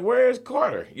 Was like, where's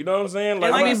Carter? You know what I'm saying? And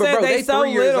like I you mean, but said, bro, they so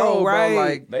 3 years little, old, right? bro.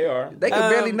 Like, they are. they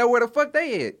can barely Um, know where the fuck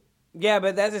they at. Yeah,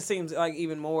 but that just seems like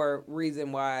even more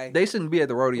reason why. They shouldn't be at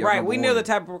the rodeo. Right, number we know one. the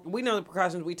type of we know the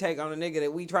precautions we take on a nigga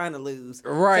that we trying to lose.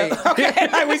 Right. So, okay,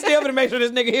 like we still gonna make sure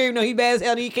this nigga here, even though he bad as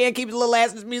hell, and he can't keep his little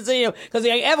ass in his museum because he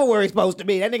ain't ever where he's supposed to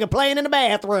be. That nigga playing in the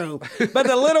bathroom. But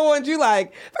the little ones, you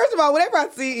like. First of all, whenever I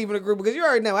see even a group, because you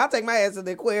already know, I take my ass to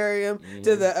the aquarium,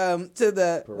 to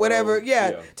the whatever,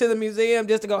 to the museum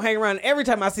just to go hang around. Every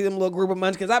time I see them little group of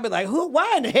munchkins, I be like,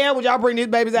 why in the hell would y'all bring these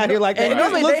babies out here like that? And It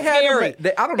just normally looks they had scary.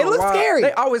 them. I don't know It looks why. scary.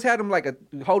 They always had them like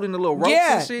holding the little ropes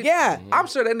Yeah, and shit. yeah. I'm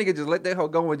sure that nigga just let that hoe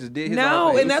go and just did his No,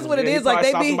 own thing. and that's what it Yeah, he is. Like probably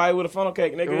they saw be. somebody with a funnel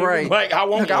cake, nigga. Right. Like, I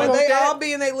want Look, I that. But want they that. all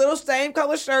be in their little same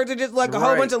color shirts and just like a whole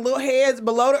Right. bunch of little heads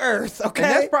below the earth. Okay.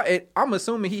 And that's probably. I'm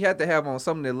assuming he had to have on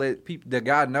something that let the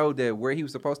guy know that where he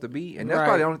was supposed to be, and that's Right.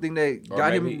 probably the only thing that Or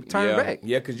got maybe- him turned yeah. back.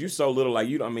 Yeah, because you so little. Like,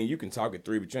 you. I mean, you can talk at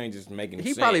 3, but you ain't just making He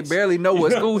sense. probably barely know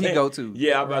what You school I'm he saying? go to.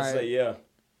 Yeah, I'm about Right. to say, yeah.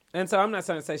 And so I'm not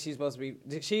trying to say she's supposed to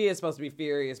be. She is supposed to be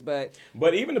furious, but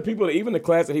But even the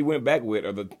class that he went back with,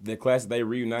 or the class that they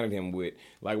reunited him with,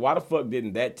 like, why the fuck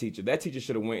didn't that teacher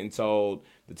should have went and told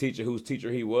the teacher whose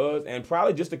teacher he was, and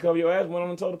probably just to cover your ass went on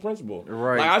and told the principal.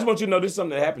 Right. Like, I just want you to know this is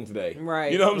something that happened today.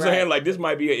 Right, You know what I'm right. saying? Like, this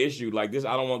might be an issue. Like, this,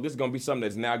 I don't want, this is going to be something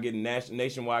that's now getting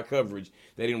nationwide coverage.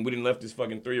 We didn't left this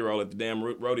fucking 3-year-old at the damn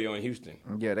rodeo in Houston.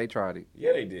 Yeah, they tried it.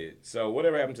 Yeah, they did. So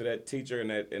whatever happened to that teacher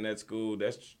in that school,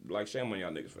 that's like shame on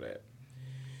y'all niggas for that.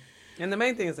 and the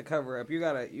main thing is the cover up. You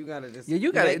gotta just Yeah,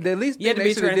 you got to. The least you have thing to they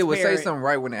be should have did was say transparent. something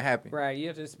right when it happened. Right, you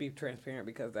have to just be transparent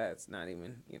because that's not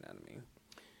even, you know what I mean.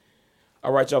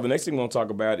 All right, y'all. The next thing we're going to talk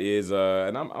about is,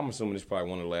 and I'm assuming this is probably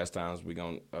one of the last times we're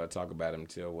going to talk about him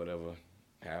until whatever,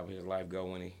 how his life go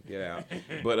when he get out.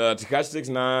 But Tekashi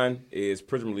 6ix9ine,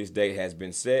 prison release date has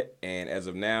been set, and as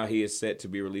of now, he is set to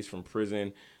be released from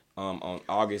prison on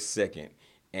August 2nd.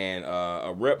 And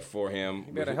a rep for him.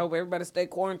 You better hope everybody stay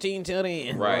quarantined till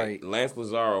then. Right. Lance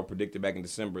Lazaro predicted back in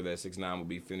December that 6ix9ine would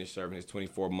be finished serving his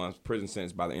 24-month prison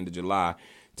sentence by the end of July.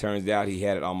 Turns out he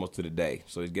had it almost to the day.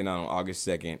 So he's getting out on August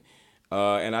 2nd.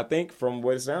 And I think from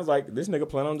what it sounds like, this nigga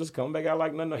plan on just coming back out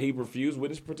like nothing. He refused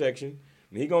witness protection,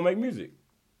 and he gonna make music.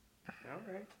 All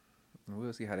right.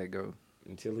 We'll see how that goes.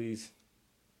 Until he's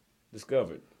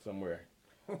discovered somewhere.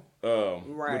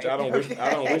 Right. Which I don't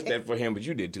wish that for him, but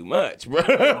you did too much, bro.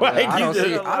 Like, I you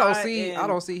just- I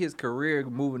don't see his career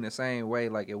moving the same way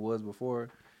like it was before.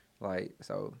 Like,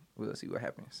 so we'll see what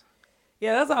happens.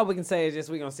 Yeah, that's all we can say is just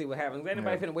we're going to see what happens. Ain't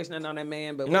nobody finna wish nothing on that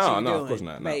man, but what No, you no, doing, of course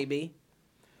not, no. Maybe.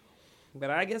 But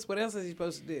I guess what else is he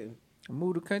supposed to do?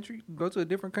 Move the country, go to a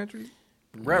different country,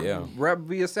 rap Yeah.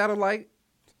 via satellite.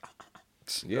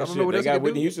 Yeah, I don't know what they else he got can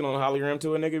Whitney do. Houston on the hologram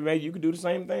tour, nigga. Maybe you could do the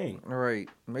same thing. All right,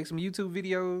 make some YouTube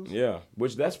videos. Yeah,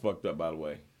 which that's fucked up, by the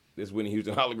way. This Whitney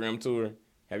Houston hologram tour.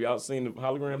 Have y'all seen the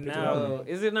hologram picture? No.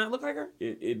 Is it not look like her?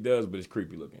 It does, but it's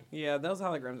creepy looking. Yeah, those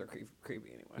holograms are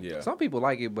creepy anyway. Yeah. Some people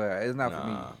like it, but it's not for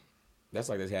me. Nah. That's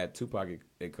like they had Tupac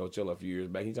at Coachella a few years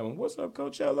back. He told me, "What's up,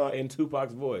 Coachella?" in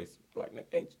Tupac's voice. Like,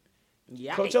 ain't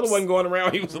Yikes. Coachella wasn't going around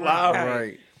when he was alive.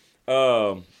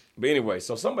 Right. But anyway,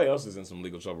 so somebody else is in some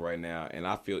legal trouble right now, and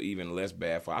I feel even less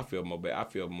bad for. I feel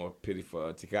more pity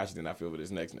for Tekashi than I feel for this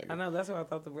next nigga. I know, that's what I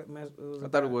thought the mess was. I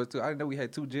thought it was too. I didn't know we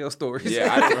had 2 jail stories. Yeah,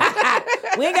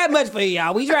 I, We ain't got much for you,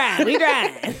 y'all. We trying.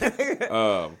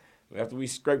 after we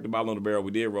scraped the bottom of the barrel,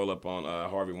 we did roll up on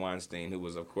Harvey Weinstein, who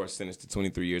was, of course, sentenced to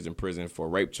 23 years in prison for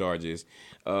rape charges.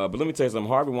 But let me tell you something.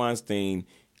 Harvey Weinstein,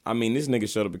 I mean, this nigga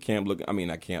showed up at camp looking. I mean,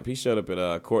 not camp. He showed up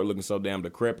at court looking so damn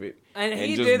decrepit, And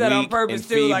he just did that on weak purpose, and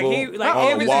too. Like, he- feeble, like, on a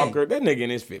everything. walker. That nigga in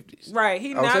his 50s. Right.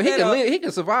 He Oh, knocked so he that can up. live. He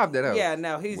can survive that. Yeah,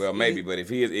 no, he's... Well, maybe, but if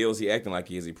he is ill as he acting like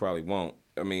he is, he probably won't.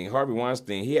 I mean, Harvey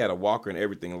Weinstein, he had a walker and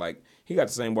everything. Like, he got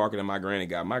the same walker that my granny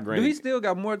got. My Do granny. he still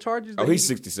got more charges? Oh, than he's he-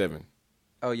 67.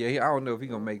 Oh yeah, I don't know if he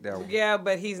gonna make that one. Yeah,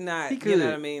 but he's not. He You could. know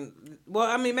what I mean? Well,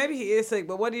 I mean, maybe he is sick,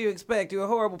 but what do you expect? You're a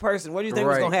horrible person. What do you think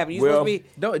was Right. going to happen? You Well, supposed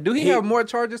to be... Do he He- have more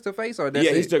charges to face, or that's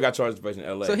Yeah, he it? still got charges to face in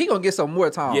L.A. So he gonna get some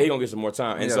more time. Yeah, he gonna get some more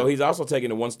time, and Yeah. so he's also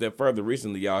taking it one step further.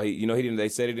 Recently, y'all, he didn't. They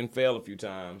said he didn't fail a few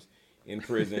times in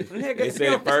prison. They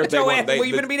said at first Well,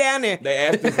 you finna be down there. They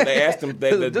asked him.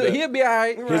 He'll be all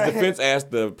right. His defense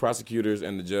asked the prosecutors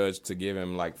and the judge to give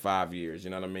him like 5 years. You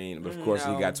know what I mean? But of course,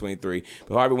 he No. got 23.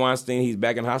 But Harvey Weinstein, he's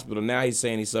back in hospital now. He's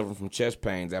saying he's suffering from chest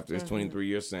pains after his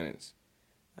 23-year sentence.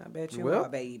 I bet you Well, are,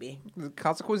 baby. The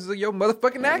consequences of your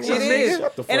motherfucking actions, It nigga. is.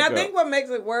 Shut the And fuck I think up. what makes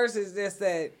it worse is just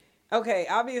that, okay,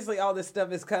 obviously all this stuff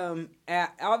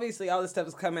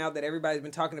has come out, that everybody's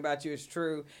been talking about you is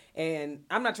true. And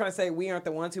I'm not trying to say we aren't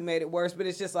the ones who made it worse, but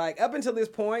it's just like up until this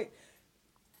point,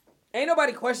 ain't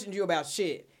nobody questioned you about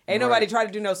shit. Ain't nobody tried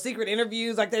to do no secret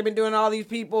interviews like they've been doing to all these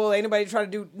people. Ain't nobody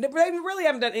tried to do... They really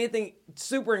haven't done anything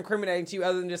super incriminating to you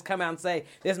other than just come out and say,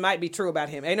 this might be true about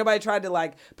him. Ain't nobody tried to,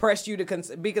 like, press you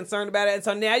to be concerned about it. And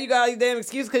so now you got all these damn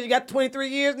excuses because you got 23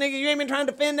 years, nigga. You ain't been trying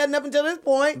to defend nothing up until this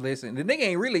point. Listen, the nigga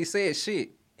ain't really said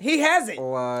shit. He hasn't.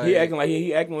 Like, He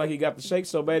acting like he got the shake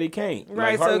so bad he can't.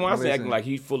 Right, Like Harvey so- Weinstein Listen. acting like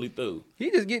he's fully through. he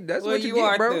just get. That's Well, what you you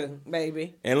are get, bro. through,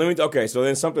 baby. And so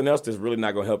then something else that's really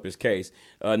not going to help his case.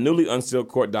 Newly unsealed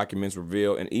court documents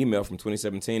reveal an email from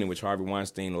 2017 in which Harvey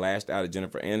Weinstein lashed out at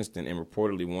Jennifer Aniston and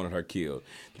reportedly wanted her killed.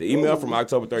 The email from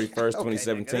October 31st,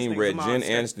 2017 this read, nigga's a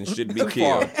Jen monster. Aniston should be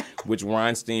killed, which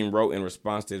Weinstein wrote in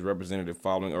response to his representative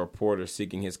following a reporter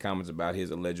seeking his comments about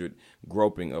his alleged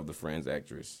groping of the Friends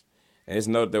actress. And it's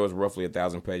noted there was roughly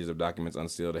 1,000 pages of documents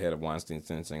unsealed ahead of Weinstein's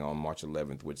sentencing on March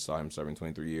 11th, which saw him serving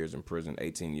 23 years in prison,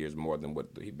 18 years more than what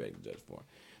he begged the judge for.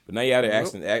 But now you out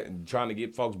there trying to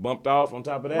get folks bumped off on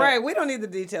top of that. Right, we don't need the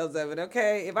details of it,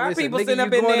 okay? If our Listen, people nigga, sit you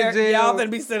up in going to there, jail. y'all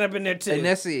finna be sitting up in there too. And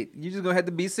that's it. You just gonna have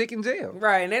to be sick in jail.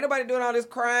 Right, and ain't nobody doing all this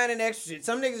crying and extra shit.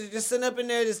 Some niggas are just sitting up in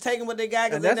there just taking what they got.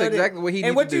 'Cause And they that's know exactly what he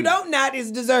And need what to you do. don't not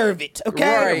is deserve it,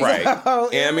 okay? Right. So,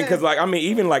 And I mean, yeah. because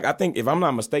even I think if I'm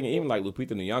not mistaken, even like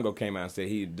Lupita Nyong'o came out and said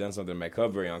he had done something to make her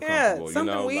very uncomfortable.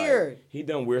 something you know, weird. Like, he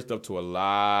done weird stuff to a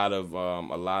lot of. And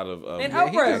Yeah,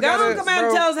 he Oprah, just go on, gotta- come out and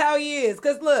bro. tell us how he is.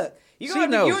 Because look, you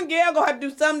and Gail gonna have to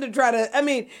do something to try to. I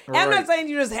mean, I'm not Right. saying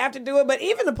you just have to do it, but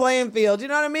even the playing field, you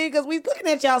know what I mean? Because we looking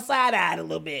at y'all side eyed a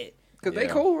little bit. Cause they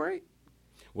Yeah. cool, right?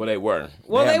 Well, they were.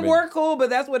 Well, they haven't been- were cool, but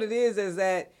that's what it is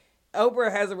that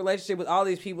Oprah has a relationship with all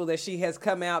these people that she has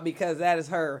come out because that is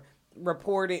her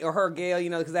reporting or her Gail, you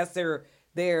know, because that's their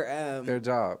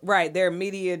job. Right, their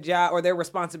media job or their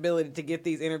responsibility to get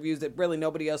these interviews that really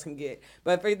nobody else can get.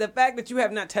 But for the fact that you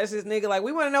have not touched this nigga, like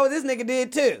we want to know what this nigga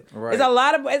did too. Right. It's a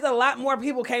lot more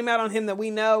people came out on him that we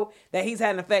know that he's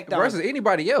had an effect on. Versus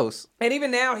anybody else. And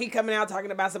even now he coming out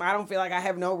talking about some. I don't feel like I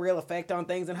have no real effect on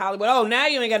things in Hollywood. Oh, now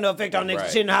you ain't got no effect on niggas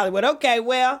Right. shit in Hollywood. Okay,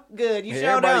 well, good. You Yeah, sure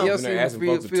everybody don't. else They're asking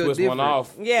feel- folks to feel twist one different.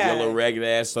 off, Yeah. your little ragged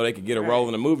ass, so they could get a role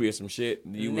in a movie or some shit.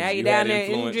 Now you you down had there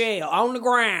in influence. jail on the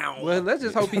ground. Well, let's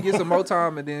let's just hope he gets some more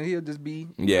time, and then he'll just be.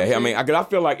 Yeah, I mean, I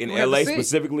feel like in We have to LA see.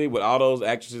 specifically, with all those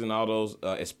actresses and all those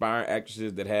aspiring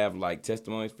actresses that have like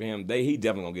testimonies for him, he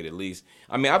definitely gonna get at least.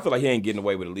 I mean, I feel like he ain't getting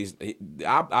away with at least.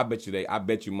 I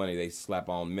bet you money they slap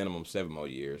on minimum 7 more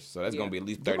years. So that's gonna be at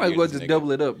least 30 You might as well years. just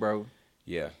double it up, bro.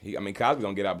 Yeah, Cosby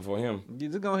gonna get out before him. You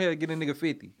just go ahead and get a nigga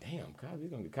 50. Damn, Cosby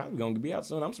gonna be out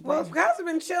soon. I'm Well, surprised. Cosby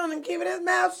been chilling and keeping his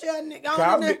mouth shut.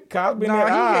 Cosby in Nah,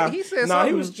 that he eye. said Nah, he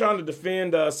something. was trying to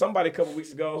defend somebody a couple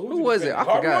weeks ago. Who was it? I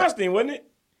Harvey forgot. Weinstein, wasn't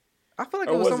it? I feel like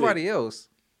Or it was was somebody else.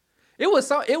 It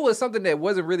was something that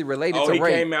wasn't really related to He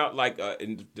rape. came out like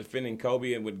in defending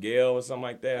Kobe and with Gail or something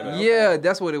like that. Yeah,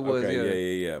 that's what it was.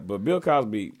 Okay, yeah. But Bill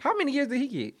Cosby, How many years did he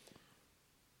get?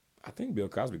 I think Bill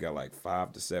Cosby got like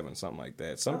 5 to 7, something like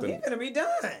that. He's Something. gonna be done.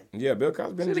 Yeah, Bill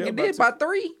Cosby been in Should jail have did by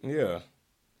 3. Yeah.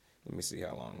 Let me see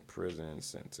how long prison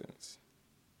sentence.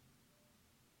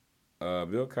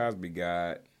 Bill Cosby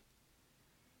got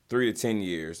 3 to 10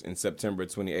 years in September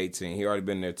 2018. He already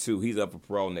been there 2. He's up for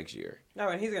parole next year. No,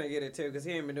 and he's gonna get it too because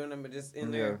he ain't been doing nothing but just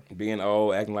in there. Being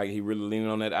old, acting like he really leaning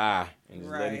on that eye and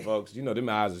just letting Right. folks, them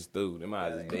eyes is through. Them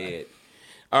eyes is dead.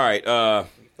 All right.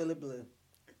 Fully blue.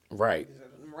 Right.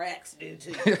 Them racks do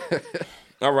too.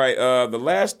 All right, the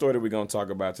last story that we're gonna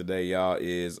talk about today, y'all,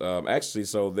 is actually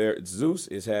Zeus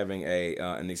is having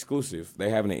an exclusive. They're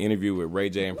having an interview with Ray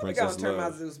J and I'm gonna Princess turn my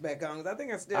Love. Zeus back on because I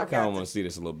think I still I got kind of to. want to see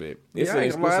this a little bit. Yeah, It's an I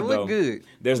ain't gonna lie, exclusive it though. look good.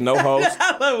 There's no host.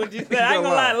 I love what you said. I ain't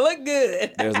gonna lie, look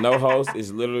good. There's no host. It's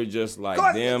literally just like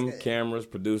Course them, it's good. cameras,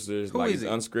 producers. Who like is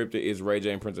it's it? unscripted. It's Ray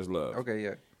J and Princess Love. Okay,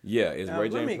 yeah. Yeah, it's Ray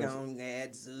J Let and me Princess. go and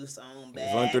add Zeus on It's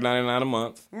back. only $3.99 a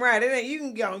month. Right, it ain't, you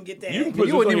can go and get that. You can put You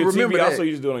this on wouldn't your even remember TV. that. Also,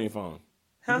 you just do it on your phone.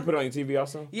 You can put it on your TV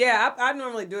also. Yeah, I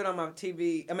normally do it on my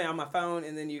TV. I mean, on my phone,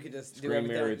 and then you can just do Screen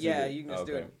mirror everything. TV. Yeah, you can just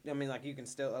do Okay. it. I mean, like you can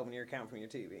still open your account from your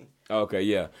TV. Okay,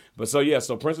 yeah. But so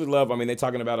Princess Love, I mean, they're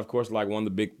talking about, of course, like one of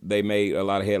the big, they made a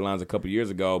lot of headlines a couple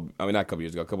years ago. I mean, not a couple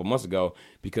years ago, a couple months ago,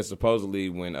 because supposedly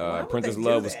when would Princess they do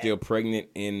Love was that? still pregnant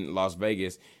in Las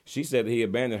Vegas, she said that he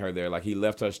abandoned her there. Like, he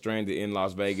left her stranded in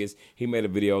Las Vegas. He made a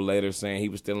video later saying he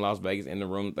was still in Las Vegas in the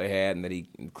room that they had and that he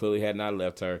clearly had not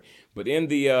left her. But in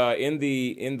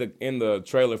the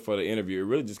trailer for the interview, it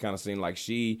really just kind of seemed like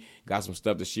she got some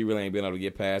stuff that she really ain't been able to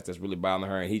get past that's really bothering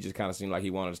her, and he just kind of seemed like he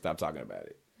wanted to stop talking about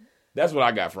it. That's what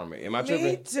I got from it. Am I Me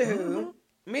tripping? too.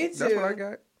 Me too. That's what I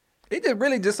got. It's just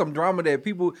really just some drama that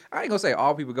people, I ain't gonna say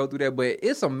all people go through that, but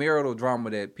it's some marital drama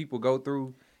that people go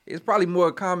through. It's probably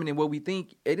more common than what we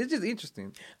think. And it's just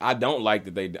interesting. I don't like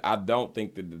that I don't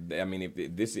think that. I mean,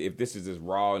 if this is as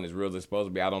raw and as real as it's supposed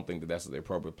to be, I don't think that that's the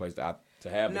appropriate place to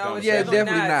have the No, conversation. Yeah, Definitely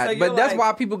definitely not. not. So you're But that's like-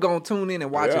 why people gonna tune in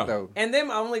and watch Yeah. it though. And them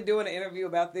only doing an interview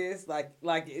about this, like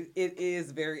it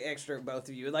is very extra, both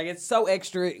of you. Like it's so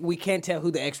extra, we can't tell who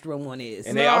the extra one is.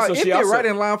 And they also- it she fit also- right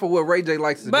in line for what Ray J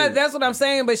likes to But do. that's what I'm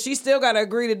saying. But she still got to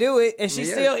agree to do it, and she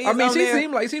Yeah. still is. I mean, on she there.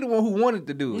 seemed like she the one who wanted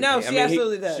to do it. No, she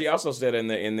absolutely does. She also said in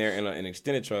an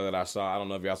extended trailer that I saw. I don't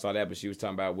know if y'all saw that, but she was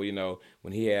talking about when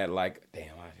he had like, damn,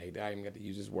 I even got to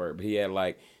use this word, but he had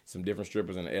like some different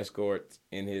strippers and escorts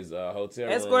in his hotel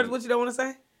room. Escorts, what you don't want to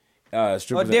say?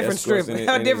 Strippers Or and different escorts strippers. in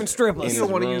Or his- different strippers. in You his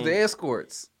don't want to room. use the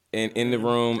escorts. in the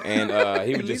room, and he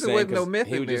was At just least it saying wasn't no 'cause meth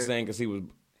he in was just there. saying because he was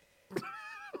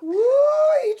Woo,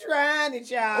 he trying it,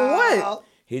 y'all. What?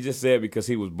 he just said because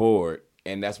he was bored.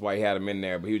 And that's why he had him in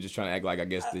there, but he was just trying to act like I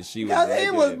guess that she was. Because he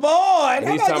that was good. bored. How he's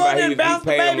about talking going about there he and bounce the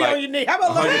paid him baby like on your knee? How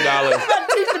about $100. How about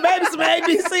teach the baby some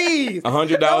ABCs?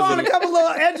 $100 I want in- a couple little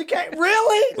educate.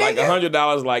 Really? Like nigga?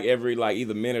 $100 like every like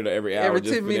either minute or every hour. Every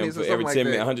just 10 for minutes them, or for every something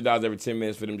 10 like minutes. $100 every 10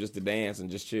 minutes for them just to dance and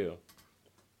just chill.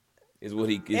 Is what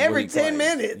he is Every what he 10 claims.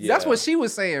 minutes? Yeah. That's what she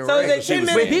was saying, So right? is it She 10 was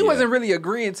minutes? But he yeah. wasn't really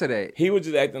agreeing to that. He was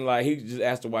just acting like he just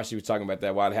asked her why she was talking about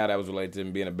that, how that was related to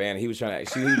him being a band. He was trying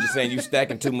to. He was just saying you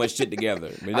stacking too much shit together.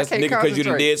 But that's can't nigga because you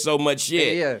done concentrate. did so much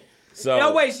shit. Yeah. So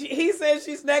No, wait. He said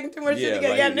she's snacking too much Yeah, shit together.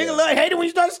 like, Yeah, yeah. nigga, look, hate it when you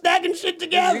start stacking shit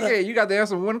together. You got to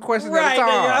answer one question Right, at a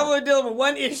nigga. I'm time. only dealing with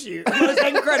one issue. I'm only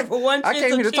taking credit for one I shit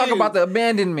came here to talk about the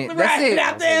abandonment. That's Right, it.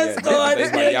 not the Yeah, escort,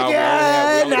 that's like, y'all,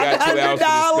 we only got 2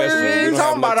 hours for this special. We ain't don't have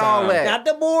talking no about all time. that. Not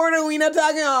the border. We not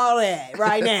talking all that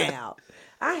right now.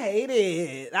 I hate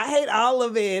it. I hate all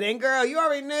of it. And girl, you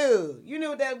already knew. You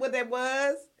knew what that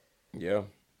was. Yeah.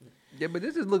 Yeah, but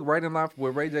this just look right in line for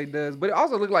what Ray J does. But it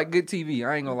also look like good TV.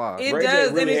 I ain't gonna lie. It Ray does, J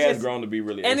and really it's has just- grown to be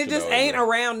really And it extra, just though, ain't yeah.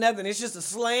 around nothing. It's just a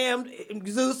slammed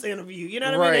Zeus interview. You know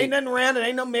what I mean? Right. Ain't nothing around it.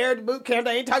 Ain't no married to boot camp.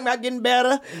 They ain't talking about getting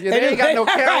better. Yeah, they ain't got no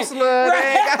counselor.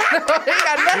 They ain't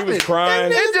got He nothing. was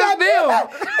crying. It's just them.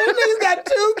 Them niggas got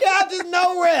 2 couches,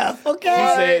 no ref.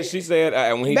 Okay. She said,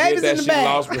 when he Baby's did in that, the she back.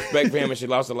 lost respect for him and she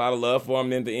lost a lot of love for him.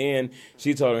 And in the end,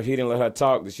 she told him if he didn't let her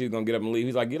talk, that she was gonna get up and leave.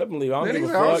 He's like, get up and leave. I don't Then give he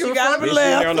a said, I don't fuck. give a She got fuck. up Then and she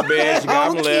there left. on the bed. She got up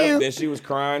and Oh, left. cute. Then she was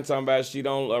crying, talking about she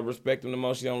don't respect him no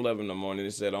more. She don't love him no more. And then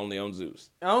it said only on Zeus.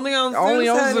 Only on Zeus, Only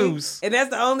on honey. Zeus. And that's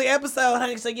the only episode,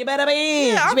 honey. So you better be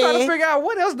in. Yeah, I'm trying to man. figure out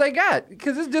what else they got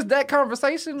because it's just that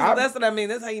conversation. So that's what I mean.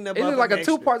 That's how you know. Is it like a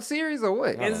 2-part series or what?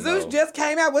 I And don't Zeus know. just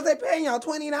came out. Was they paying y'all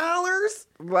 $20?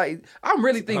 Like, I'm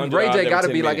really thinking $100 Ray J every got to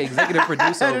 10 be like minutes. executive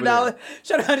producer over there. $100.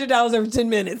 Shut $100 every 10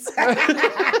 minutes.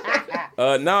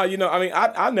 No, you know, I mean,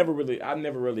 I never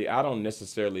really, I don't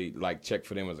necessarily like check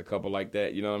for them as a couple like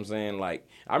that. You know what I'm saying? Like,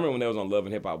 I remember when they was on Love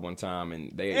and Hip Hop one time,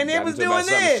 and they And they got was into about doing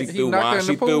something. this. She He threw knocked her wine. in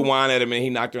the She threw pool? wine at him, and he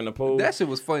knocked her in the pool. That shit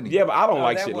was funny. Yeah, but I don't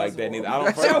like that shit was like that neither. I horrible.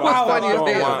 don't. That First of all, was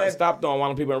funny as hell. stop throwing wine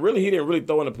on people. And really, he didn't really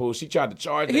throw in the pool. She tried to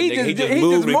charge that He nigga. just- He just he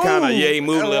moved just it kind of. moved. Yeah, he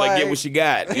moved and let her Like- get what she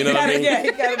got. You know what I mean? Yeah,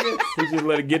 he gotta be. He just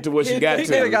let her get to what she got He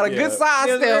to. could have got a Yeah. good side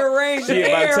Just step. rearrange the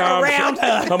Shit, by the air time around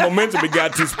her. her momentum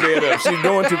got too sped up. She was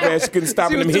going too fast. She couldn't stop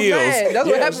She in them was too heels. mad. That's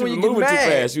what happens she when was you get moving too mad.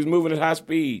 fast. She was moving at high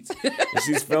speeds. And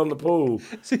she just fell in the pool.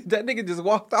 See, that nigga just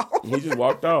walked off. He just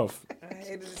walked off. I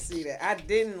hated to see that. I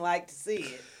didn't like to see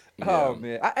it. Oh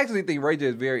man, I actually think Ray J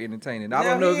is very entertaining. I No,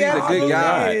 don't know if he he's a good absolutely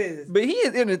guy, is. but he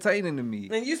is entertaining to me.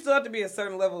 And you still have to be a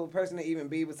certain level of person to even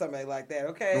be with somebody like that,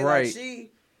 okay? Right. Like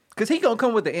she. Cause he gonna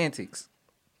come with the antics.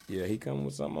 Yeah, he coming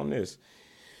with something on this.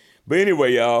 But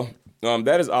anyway, y'all,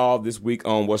 that is all this week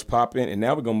on What's Poppin'. And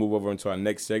now we're going to move over into our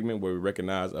next segment where we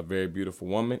recognize a very beautiful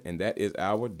woman, and that is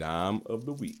our Dime of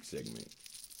the Week segment.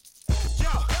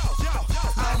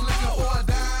 I'm looking for a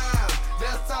dime.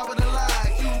 That's top of the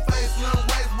line. Cute face, slim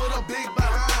waist with a big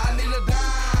behind. I need a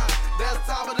dime. That's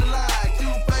top of the line.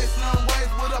 Cute face, slim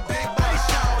waist with a big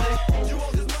behind. You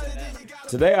want this money, then you gotta.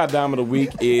 Today, our Dime of the Week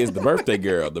is the birthday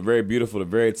girl, the very beautiful, the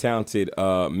very talented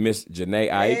Miss Janae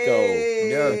Aiko.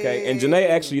 Okay, and Janae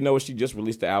actually, you know what? She just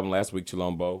released the album last week,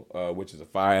 Chilombo, which is a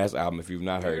fire-ass album if you've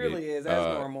not heard it. really is, as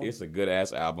normal. It's a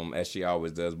good-ass album, as she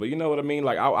always does. But you know what I mean?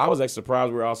 Like, I was actually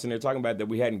surprised we were all sitting there talking about that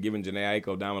we hadn't given Janae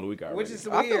Aiko Dime of the Week already. Which is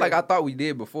I feel weird. like I thought we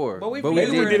did before, But we Maybe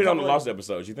we didn't. did it on the Couple of- Lost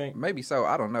episodes, you think? Maybe so.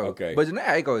 I don't know. Okay. But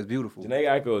Janae Aiko is beautiful. Janae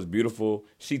Aiko is beautiful.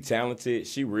 She talented.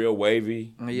 She real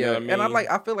wavy. You Yeah, know what I mean? and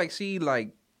I feel like she like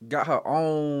got her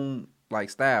own like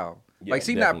style. Yeah, Like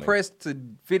she definitely. not pressed to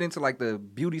fit into like the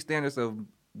beauty standards of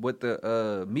what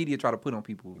the media try to put on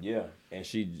people. Yeah, and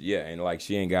and like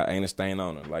she ain't a stain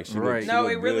on her. Like she Right. look, she No,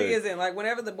 look it really good. isn't. Like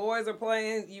whenever the boys are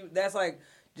playing, that's like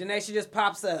Janae. She just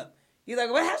pops up. He's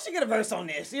like, well, how'd she get a verse on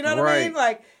this? You know what I Right. mean?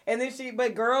 Like, and then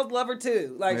but girls love her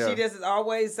too. Like Yeah. she just is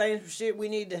always saying shit we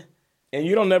need to. And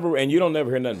you don't never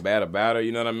hear nothing bad about her.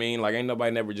 You know what I mean? Like ain't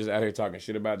nobody never just out here talking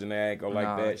shit about Janae Aiko like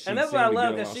Nah. that. She And that's seem what I to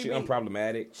love, get 'cause along. she She be-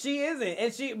 unproblematic. She isn't,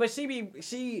 and she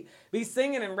be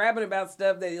singing and rapping about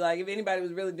stuff that like if anybody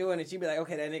was really doing it, she'd be like,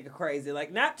 okay, that nigga crazy.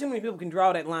 Like not too many people can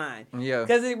draw that line. Yeah.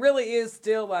 because it really is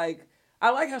still like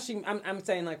I like how I'm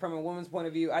saying like from a woman's point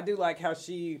of view, I do like how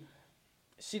she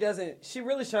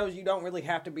really shows you don't really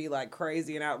have to be like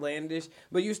crazy and outlandish,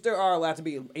 but you still are allowed to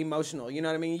be emotional. You know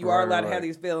what I mean? You are Right, allowed to right. have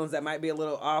these feelings that might be a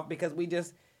little off because we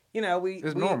just,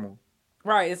 It's normal.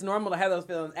 Right, it's normal to have those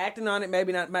feelings. Acting on it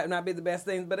might not be the best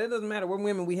thing, but it doesn't matter. We're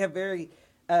women. We have very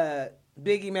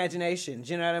big imaginations.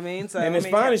 You know what I mean? So And I as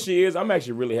mean, fine as she is, I'm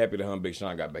actually really happy that her and Big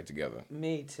Sean got back together.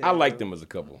 me too. I like them as a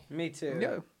couple. Me too.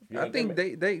 Yeah. You I like think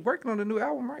that? they working on the new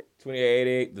album, right?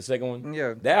 2888, the second one.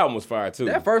 Yeah. That album was fire too.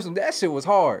 That first one, that shit was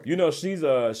hard. You know, she's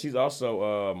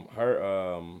also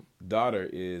her daughter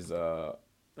is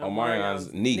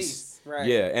Omarion's niece. Right.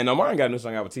 Yeah, and Omarion got a new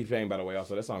song out with T-Pain, by the way.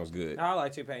 Also, that song was good. I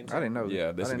like T-Pain too. I didn't know.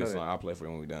 Yeah, that's I a didn't good know song. that. I'll play for you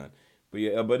when we're done. But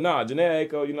yeah, but nah, Janae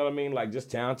Aiko, you know what I mean? Like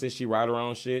just talented. She write her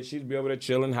own shit. She'd be over there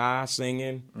chilling high,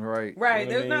 singing. Right. Right.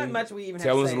 You know what There's I not mean? much we even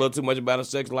Telling have us to a say. little too much about her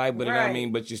sex life, but you know what I Right.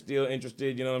 mean? But you're still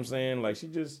interested, you know what I'm saying? Like she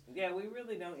just Yeah, we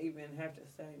really don't even have to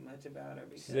say much about her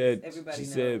because said everybody she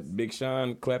knows. said Big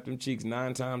Sean clapped them cheeks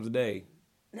 9 times a day.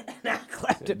 Not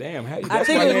clapped Said, Damn, how you I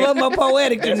think it was a little more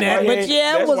poetic than that, but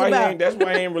yeah, it was about. That's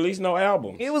why he ain't released no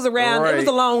album. It was around. It Right. was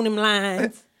along them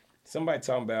lines. Somebody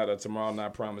talking about tomorrow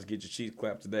night promise, get your cheeks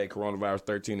clapped today, coronavirus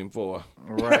 13 and 4.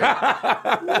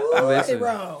 Right. Listen,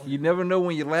 wrong. you never know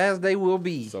when your last day will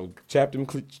be. So clap them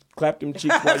cheeks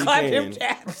while you Clap can. them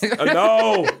chaps.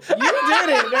 No, You did it.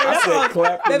 Baby. I That's, said on,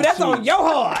 clap them baby, that's on cheeks. your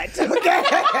heart. Okay.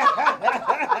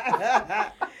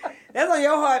 That's on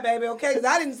your heart, baby. Okay, because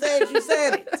I didn't say it. You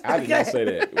said it. I did not say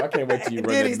that. I can't wait till you run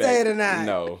Did that he back. say it or not?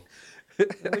 No.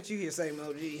 What you hear say,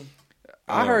 Moji?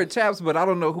 I heard Chaps, but I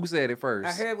don't know who said it first.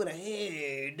 I heard with a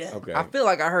head. Okay. I feel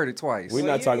like I heard it twice. We're Well,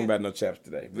 not you talking ain't- about no chaps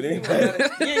today. But You anyway.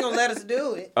 ain't gonna let us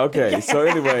do it. Okay, so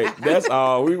anyway, that's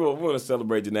all. We want to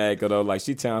celebrate Janae Aiko, though. Like,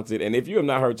 she talented. And if you have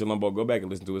not heard Chilumbo, go back and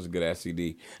listen to it. It's a good ass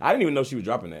CD. I didn't even know she was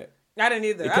dropping that. I didn't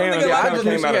either. It I don't came think out- a Yeah, lot I of just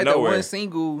people knew came she out of had that nowhere. one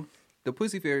single, the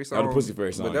Pussy Fairy song. Oh, the Pussy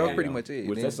Fairy song. But that was yeah, pretty yeah. much it.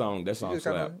 Which Then that song she just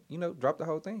kinda, slapped. dropped the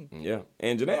whole thing. Yeah.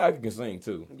 And Janae Aiko can sing,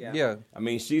 too. Yeah. I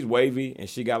mean, she's wavy and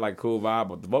she got like a cool vibe,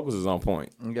 but the vocals is on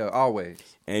point. Yeah, always.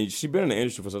 And she been in the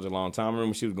industry for such a long time. I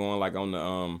remember she was going like on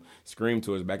the Scream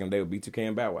tours back in the day with B2K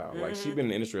and Bow Wow. Like, she been in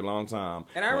the industry a long time.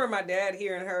 And I remember my dad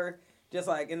hearing her just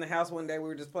like in the house one day. We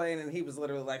were just playing, and he was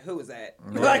literally like, "Who is that?"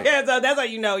 Right. Like that's how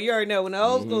you know. You already know when the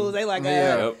old schools they like,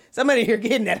 Yeah. Yep. somebody here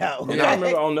getting that hoe. And I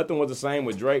remember on Nothing Was the Same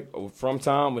with Drake, From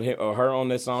Time with him, or her on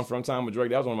that song From Time with Drake.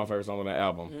 That was one of my favorite songs on that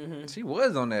album. She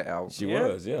was on that album. She Yeah.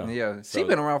 was, yeah. Yeah, So- she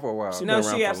been around for a while. She No, been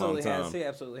around she for a absolutely long has. time. She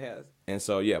absolutely has. And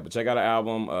so, yeah, but check out the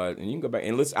album, and you can go back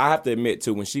and listen. I have to admit,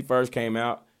 too, when she first came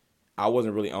out, I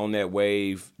wasn't really on that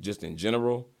wave just in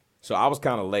general. So I was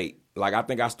kind of late. Like, I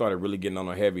think I started really getting on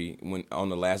her heavy when on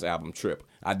the last album, Trip.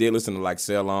 I did listen to, like,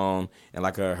 Sail On and,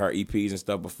 like, her EPs and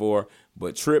stuff before.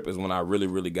 But Trip is when I really,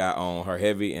 really got on her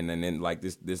heavy. And then like,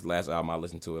 this last album, I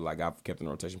listened to it. Like, I've kept in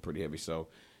rotation pretty heavy. So,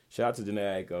 shout out to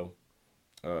Janae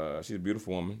Aiko. She's a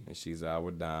beautiful woman, and she's our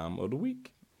dime of the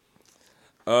week.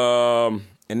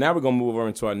 And now we're going to move over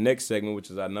into our next segment,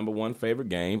 which is our number one favorite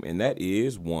game, and that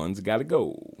is One's Gotta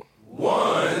Go.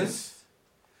 One's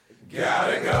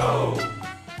Gotta Go.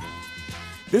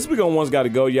 This week on One's Gotta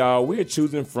Go, y'all, we're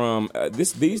choosing from,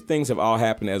 these things have all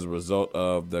happened as a result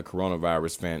of the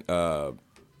coronavirus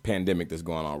pandemic that's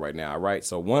going on right now, right?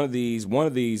 So one of these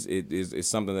is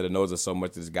something that annoys us so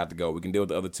much that it's got to go. We can deal with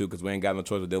the other two because we ain't got no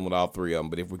choice of dealing with all three of them.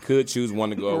 But if we could choose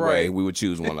one to go away, Right. we would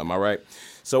choose one of them, all right?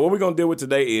 So what we're going to deal with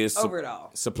today is Over it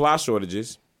all. supply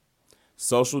shortages,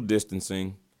 social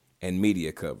distancing, and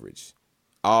media coverage,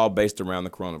 all based around the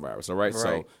coronavirus, all right? So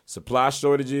Right. supply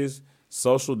shortages,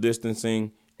 social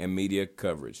distancing, and media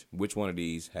coverage. Which one of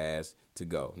these has to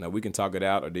go? Now, we can talk it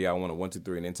out, or do y'all want to 1, 2,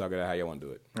 3, and then talk it out how y'all want to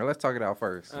do it? Now, let's talk it out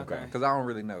first. Okay. Because I don't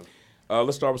really know.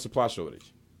 Let's start with supply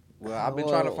shortage. Well, I've been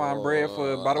trying to find bread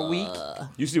for about a week.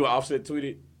 You see what Offset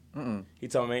tweeted? He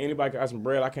told me, man, anybody got some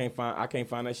bread? I can't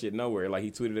find that shit nowhere. Like, he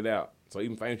tweeted it out. So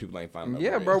even famous people ain't finding no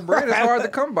Yeah, bread. bro, bread is hard to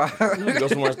come by. You can go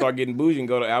somewhere and start getting bougie and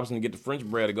go to Albertson and get the French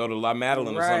bread, or go to La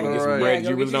Madeline or something and get some Right. bread Yeah, that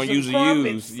you go really get don't you usually some use.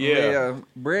 crumpets. Yeah.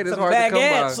 Bread is Some hard to come by.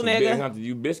 baguettes, Some nigga. big have to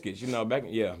use biscuits, you know,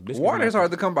 biscuits. Water is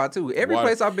hard to come by too. Every Water.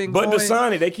 place I've been But going,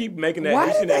 Dasani, they keep making that. Why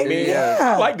You seen did that they meme? do that?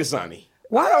 I like Dasani.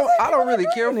 I don't really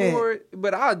care for it,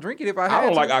 but I'll drink it if I have I don't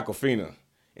to. like Aquafina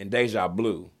and Deja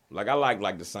Blue. Like, I like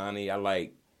Dasani. I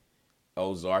like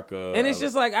Ozarka. And it's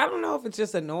just like I don't know if it's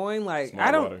just annoying. Like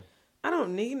Smart water. I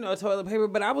don't need no toilet paper,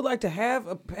 but I would like to have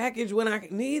a package when I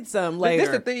need some But later.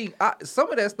 this the thing. Some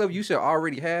of that stuff you should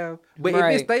already have. But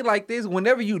Right. if it stay like this, when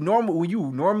you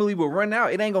normally would run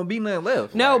out, it ain't gonna be nothing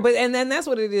left. No, but and then that's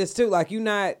what it is too. Like you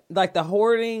not like the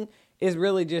hoarding is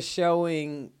really just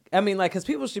showing. I mean, like, because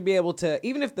people should be able to,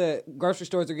 even if the grocery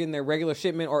stores are getting their regular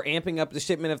shipment or amping up the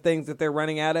shipment of things that they're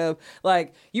running out of,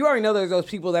 like, you already know there's those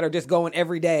people that are just going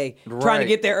every day trying to Right.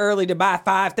 get there early to buy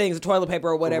 5 things of toilet paper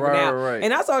or whatever Right, now. right.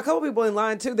 And I saw a couple people in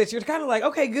line too that you're kind of like,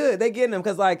 okay, good, they getting them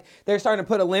because like they're starting to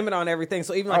put a limit on everything.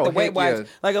 So even like Oh, the wet heck wipes, yeah.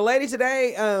 like a lady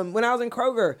today, when I was in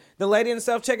Kroger, the lady in the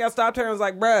self checkout stopped her and was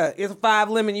like, "Bruh, it's 5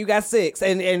 lemon, you got 6,"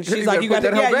 and she's You like, gotta "You got put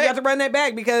to, that hoe yeah, you back? got to run that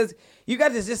back because you got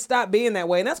to just stop being that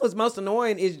way." And that's what's most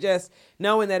annoying is just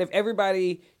knowing that if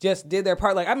everybody just did their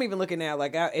part, like I'm even looking at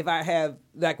like if I have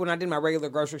like when I did my regular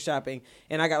grocery shopping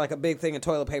and I got like a big thing of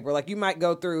toilet paper, like you might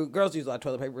go through, girls use a lot of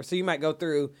toilet paper, so you might go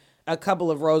through a couple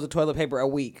of rolls of toilet paper a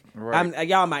week. Right.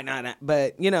 Y'all might not,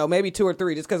 but you know, maybe 2 or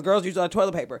 3 just because girls use a lot of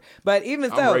toilet paper. But even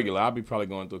so, I'm regular. I'll be probably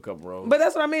going through a couple rolls. but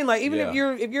that's what I mean. Like even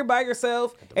Yeah. if you're by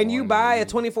yourself and you buy a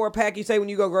 24 pack, you say when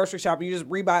you go grocery shopping, you just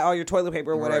rebuy all your toilet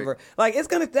paper or whatever. Like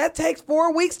that takes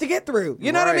 4 weeks to get through.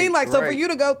 You know what I mean? Right, Like so for right. you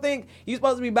to go think you're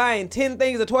supposed to be buying 10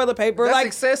 things of toilet paper, That's like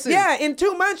excessive. Yeah, in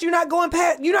 2 months you're not going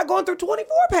through 24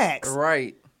 packs.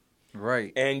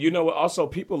 Right. And you know what? Also,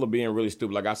 people are being really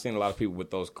stupid. Like, I've seen a lot of people with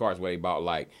those carts where they bought,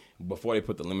 like, before they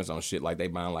put the limits on shit, like, they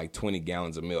buying, like, 20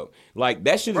 gallons of milk. Like,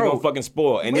 that shit is Bro, going to fucking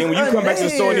spoil. And then when you come back to the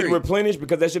store and need to unnecessary. replenish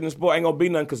because that shit didn't spoil, ain't going to be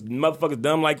nothing because motherfuckers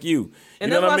dumb like you.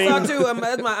 And You know that's what what I I mean? saw too.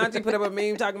 That's my auntie put up a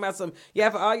meme talking about some. Yeah,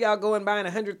 for all y'all going buying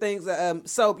 100 things of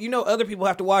soap, you know other people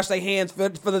have to wash their hands for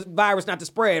the virus not to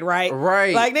spread, right?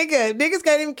 Right. Like niggas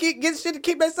can't even get shit to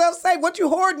keep themselves safe. What you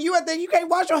hoarding? You out there? You can't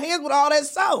wash your hands with all that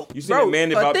soap. You see Bro, that man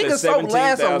that a bought thing that of soap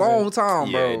lasts a long time,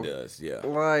 Yeah, bro. it does. Yeah.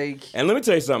 Like, And let me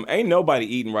tell you something. Ain't nobody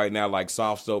eating right now like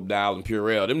soft soap, Dial, and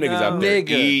Purell. Them niggas out there nigga,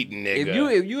 eating,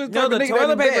 nigga. if you was No, the nigga,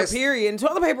 toilet that's paper, best. period. And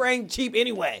toilet paper ain't cheap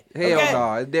anyway. Hell okay?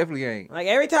 no, it definitely ain't. Like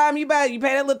every time you pay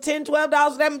that little $10,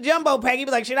 $12 for that jumbo pack, you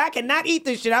be like, shit, I cannot eat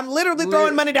this shit. I'm literally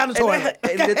throwing money down the toilet.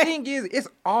 And the thing is, it's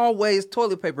always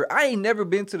toilet paper. I ain't never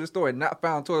been to the store and not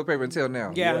found toilet paper until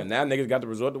now. Yeah. Yeah, now niggas got to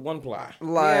resort to one ply.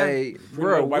 Like,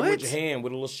 bro, Wipe what? with your hand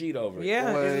with a little sheet over it.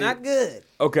 Yeah, Like- it's not good.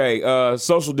 Okay,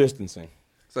 social distancing.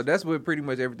 So that's what pretty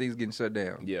much everything's getting shut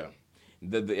down. Yeah.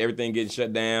 The everything getting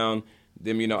shut down.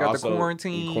 Them, Got the also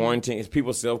quarantine. It's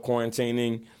people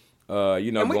self-quarantining.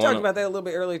 And And we talked about that a little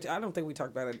bit earlier. I don't think we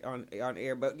talked about it on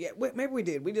air, but yeah, maybe we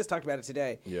did. We just talked about it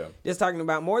today. Yeah. Just talking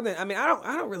about more than. I mean, I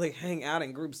don't really hang out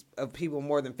in groups of people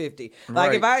more than 50.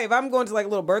 Like Right. if I'm going to like a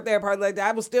little birthday party like that,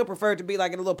 I would still prefer it to be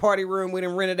like in a little party room. We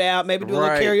didn't rent it out. Maybe do a little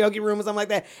Right. karaoke room or something like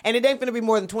that. And it ain't finna be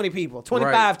more than 20 people,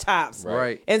 25 Right. tops.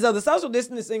 Right. And so the social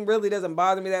distancing really doesn't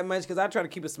bother me that much because I try to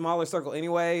keep a smaller circle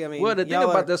anyway. I mean, Well, the thing y'all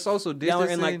about are- the social y'all are in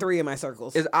distancing like 3 of my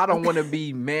circles. is I don't want to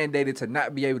be mandated to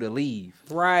not be able to leave.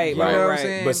 Right, You right, know what I'm right.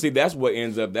 saying? But see, that's what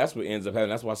ends up happening.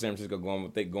 That's why San Francisco going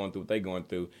through what they going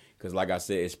through. Because like I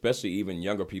said, especially even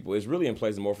younger people, it's really in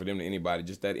place more for them than anybody.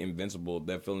 Just that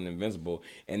feeling invincible,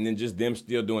 and then just them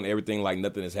still doing everything like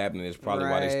nothing is happening is probably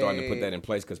why they're starting to put that in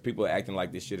place. Because people are acting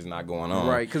like this shit is not going on.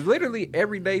 Right, because literally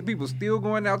every day people still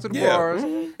going out to the Yeah. bars,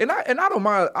 and I don't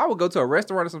mind. I would go to a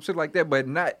restaurant or some shit like that, but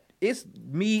not. It's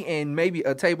me and maybe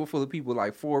a table full of people,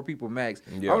 like 4 people max.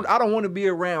 Yeah. I don't want to be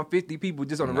around 50 people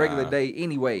just on a regular Nah. day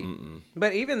anyway.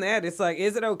 But even that, it's like,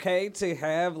 is it okay to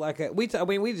have like we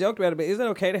joked about it, but is it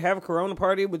okay to have a Corona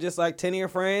party with just like 10 of your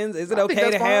friends? Is it I think okay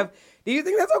that's to fine. have? Do you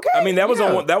think that's okay? I mean, that was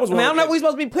Yeah. on. That was I mean, one. I don't know if we're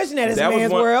supposed to be pushing that as a That was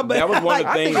man's one- world, but that was one of the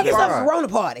like, things I think that- it's a Corona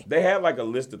party. They had like a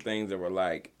list of things that were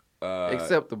like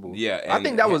Acceptable. Yeah, I and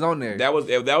think that was on there. That was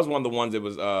one of the ones that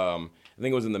was. I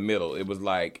think it was in the middle. It was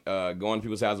like going to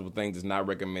people's houses with things that's not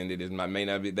recommended. May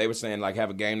not be. They were saying like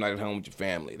have a game night at home with your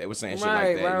family. They were saying shit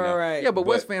like that. Right. Yeah, but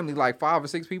what's family like 5 or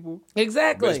 6 people?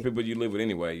 Exactly. But it's people you live with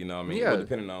anyway. You know what I mean? Yeah. Well,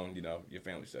 depending on your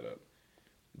family setup.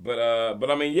 But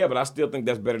I mean, yeah. But I still think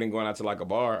that's better than going out to like a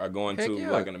bar or going Heck to yeah.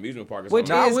 like an amusement park or Which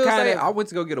something. Now I is will say kinda- I went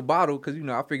to go get a bottle because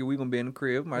I figured we gonna be in the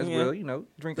crib. Might as Yeah. well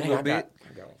drink a Dang, little bit.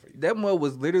 I got one for you. That mug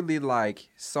was literally like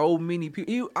so many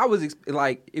people. I was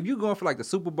like, if you going for like the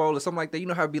Super Bowl or something like that, you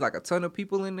know how it'd be like a ton of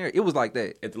people in there. It was like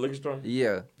that. At the liquor store.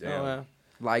 Yeah, Damn. Oh, wow.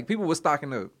 like people were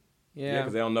stocking up. Yeah, Yeah.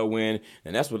 because they don't know when,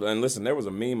 and that's what. And listen, there was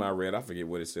a meme I read. I forget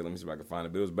what it said. Let me see if I can find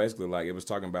it. But it was basically like it was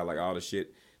talking about like all the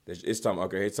shit. It's talking.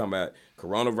 Okay, it's talking about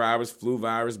coronavirus, flu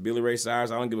virus, Billy Ray Cyrus.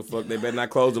 I don't give a fuck. They better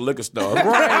not close the liquor store.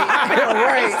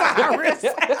 Right.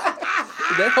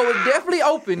 That hole was definitely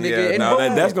open, nigga. Yeah, and no,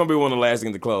 boom. that's gonna be one of the last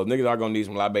things to close. Niggas are gonna need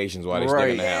some libations while they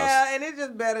stay in the Right. house. Yeah, and it's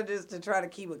just better just to try to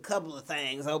keep a couple of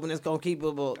things open. It's gonna keep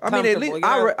people. I mean, at least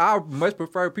comfortable, I much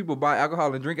prefer people buy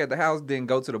alcohol and drink at the house than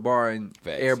go to the bar and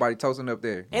Facts. everybody toasting up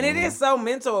there. And it is so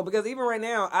mental because even right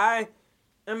now, I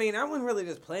mean, I wasn't really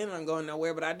just planning on going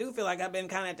nowhere, but I do feel like I've been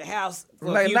kind of at the house for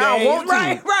Like, a few now I days. want to.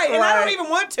 Right, and I don't Like- even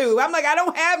want to. I'm like, I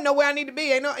don't have nowhere I need to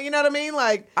be. You know what I mean?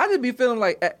 Like, I just be feeling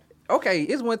like, okay,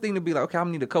 it's one thing to be like, okay, I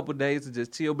need a couple days to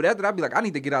just chill, but after that, I'd be like, I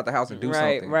need to get out the house and do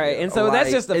Right, something. right. And so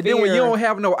that's just the and then when you fear. don't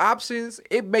have no options,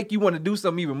 it make you want to do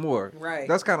something even more. Right.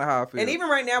 That's kind of how I feel. and even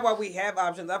right now, while we have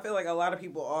options, I feel like a lot of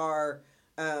people are.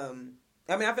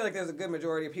 I mean, I feel like there's a good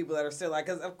majority of people that are still like,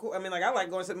 because of course, I mean, like I like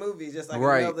going to the movies just like in the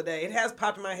Right. middle of the day. It has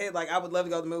popped in my head like I would love to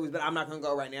go to the movies, but I'm not going to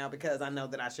go right now because I know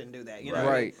that I shouldn't do that. You know,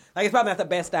 what I mean? Right. Like it's probably not the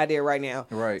best idea right now.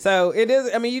 Right. So it is.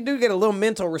 I mean, you do get a little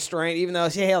mental restraint, even though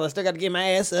hell, I still got to get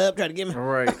my ass up, try to get my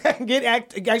Right.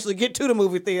 actually get to the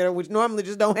movie theater, which normally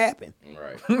just don't happen.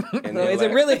 Right. And So then, is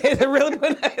it really?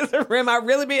 Am I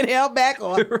really being held back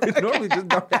on? It normally just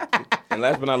don't happen. And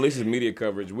last but not least is media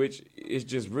coverage, which is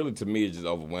just really to me is just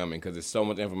overwhelming because there's so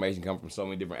much information coming from so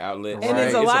many different outlets. And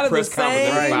it's a It's lot of the press conference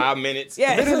every same- 5 minutes.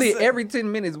 Yeah. Literally It's just- every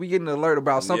 10 minutes we get an alert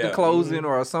about something Yeah. closing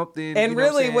or something. And you know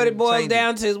really, I'm what saying, it boils changing.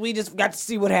 down to is we just got to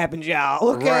see what happens, y'all.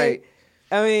 Okay. Right.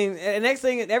 I mean, the next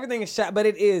thing, everything is shot, but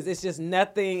it is. It's just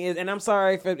nothing is. And I'm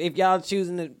sorry if y'all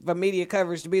choosing for media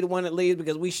coverage to be the one that leads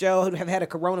because we have had a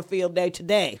Corona field day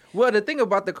today. Well, the thing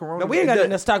about the corona, But we ain't got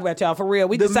nothing else to talk about, y'all. For real,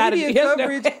 we the decided media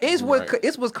yesterday- coverage is what Right.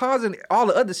 it's what's causing all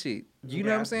the other shit. You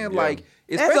know what I'm saying? Yeah. Like,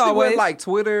 especially always. with like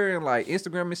Twitter and like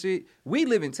Instagram and shit. We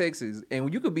live in Texas,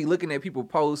 and you could be looking at people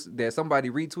posts that somebody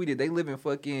retweeted. They live in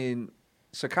fucking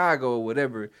Chicago or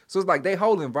whatever. So it's like their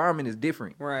whole environment is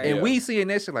different. Right. And Yeah. we seeing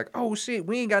that shit like, oh shit,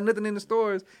 we ain't got nothing in the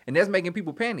stores, and that's making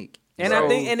people panic. And So- I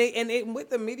think, and with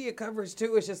the media coverage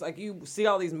too, it's just like you see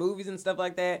all these movies and stuff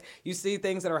like that. You see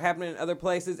things that are happening in other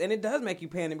places, and it does make you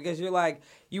panic because you're like,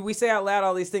 we say out loud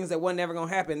all these things that wasn't never gonna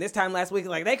happen. This time last week,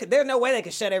 like there's no way they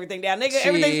could shut everything down. Nigga,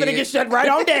 everything's gonna get shut right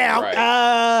on down. Right.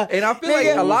 And I feel like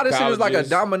a lot of shit is like a Colleges.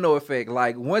 domino effect.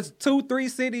 Like once 2-3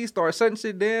 cities start shutting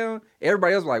shit down,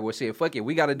 everybody else like, well, shit, fuck it,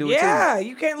 we got to do it Yeah,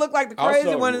 you can't look like the crazy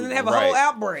Also, one and then have a right. whole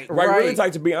outbreak. Right, really, Right.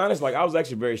 like to be honest, like I was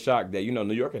actually very shocked that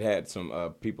New York had some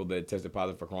people that tested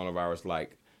positive for coronavirus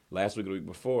like last week or the week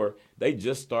before. They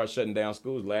just started shutting down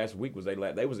schools. Last week was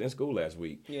they was in school last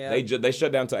week. Yeah. They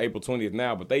shut down to April 20th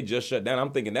now, but they just shut down.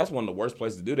 I'm thinking that's one of the worst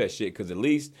places to do that shit because at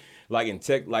least like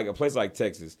like a place like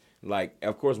Texas. Like,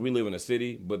 of course, we live in a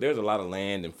city, but there's a lot of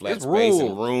land and flat It's space rural.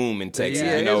 and room in Texas.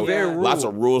 Yeah, you it's know, very rural. lots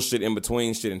of rural shit in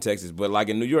between shit in Texas. But like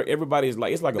in New York, everybody's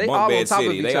like it's like a They bunk all on bed top of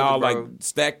city. each They other, all bro. like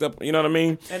stacked up. You know what I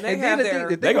mean? And they And have then their.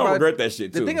 the They thing gonna about- regret that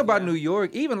shit too. The thing about Yeah. New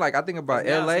York, even like I think about It's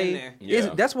now LA, in there. Yeah.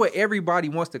 that's what everybody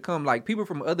wants to come. Like people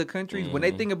from other countries, when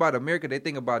they think about America, they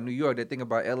think about New York, they think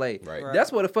about LA. Right. Right.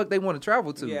 That's what the fuck they want to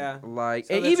travel to. Yeah. Like,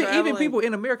 So and they're even traveling- people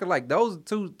in America, like those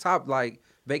two top like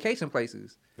vacation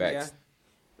places. Facts.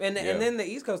 And Yeah. and then the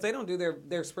East Coast, they don't do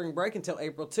their spring break until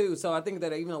April too. So I think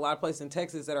that even a lot of places in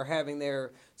Texas that are having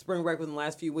their spring break within the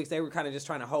last few weeks, they were kind of just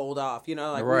trying to hold off. You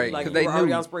know, like Right, like 'cause you they were already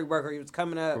knew. on spring break or he was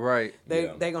coming up. Right. They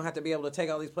Yeah. they gonna have to be able to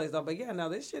take all these places off. But yeah, no,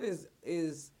 this shit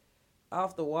is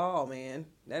off the wall, man.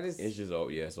 That is. It's just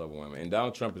it's overwhelming. And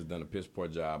Donald Trump has done a piss poor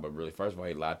job. But really, first of all,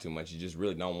 he lied too much. You just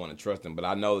really don't want to trust him. But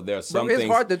I know that there are some Bro, it's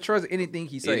things. hard to trust anything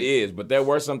he says. It is, but there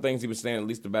were some things he was saying at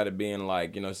least about it being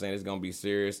like saying it's gonna be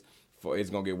serious.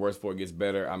 It's gonna get worse before it gets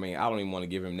better. I mean, I don't even want to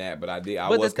give him that, but I did. I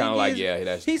But was the kind of thing like, is,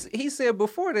 that's he said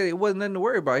before that it wasn't nothing to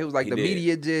worry about. He was like He the did.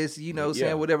 media just saying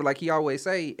Yeah. whatever like he always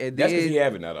say, and that's because then he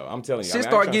having that though. I'm telling you, Shit I start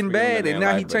ain't trying to getting speak on bad, that and man now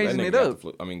he life, but that changing nigga it got up. the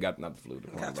flu. I mean, not the flu. The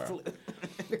Got the coronavirus.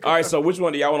 flu. All right, so which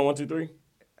one do y'all want? 1, 2, 3.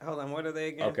 Hold on, what are they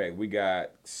again? Okay, we got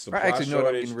supply I actually know what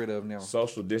I'm shortage, getting rid of now.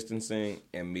 social distancing,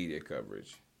 and media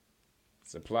coverage.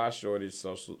 Supply shortage,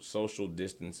 social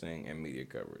distancing, and media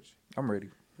coverage. I'm ready.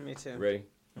 Me too. Ready?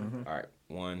 All right,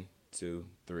 1, 2,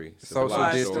 3. Social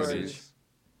Supply distance. shortage.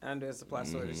 I'm doing supply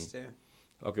shortage too.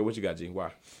 Okay, what you got, G?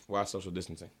 Why social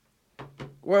distancing?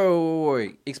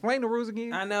 Wait. Explain the rules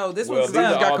again. I know this Well, one's these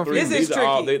are got all confused. three. This is These are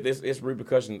all tricky. it's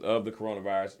repercussions of the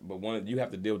coronavirus, but one you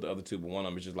have to deal with the other two. But one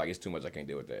of them is just like it's too much. I can't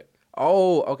deal with that.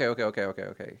 Oh,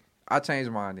 okay. I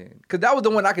changed mine then, cause that was the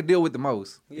one I could deal with the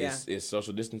most. Yeah. It's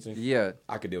social distancing. Yeah,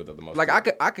 I could deal with that the most. like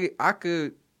I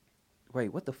could.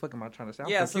 Wait, what the fuck am I trying to say? I'm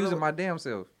Yeah, so confusing the- my damn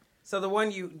self. So the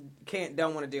one you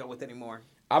don't want to deal with anymore.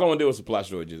 I don't want to deal with supply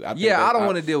shortages. I don't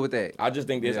want to deal with that. I just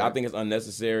think this. Yeah. I think it's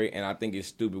unnecessary, and I think it's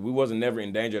stupid. We wasn't never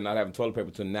in danger of not having toilet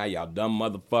paper till now. Y'all dumb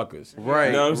motherfuckers. Right,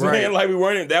 You know what I'm right. saying? Like we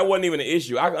weren't. That wasn't even an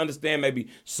issue. I can understand maybe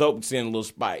soap seeing a little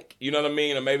spike. You know what I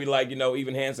mean? Or maybe like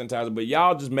even hand sanitizer. But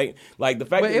y'all just make like the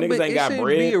fact But that it, niggas but ain't it got shouldn't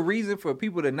bread. be a reason for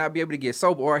people to not be able to get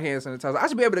soap or hand sanitizer. I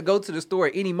should be able to go to the store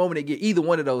at any moment and get either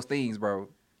one of those things, bro.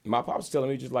 My pop's telling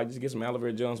me just get some aloe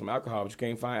vera gel and some alcohol, but you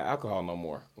can't find alcohol no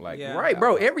more. Like Yeah. Right,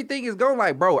 bro. Everything is gone.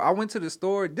 Like, bro, I went to the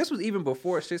store. This was even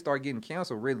before shit started getting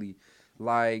canceled, really.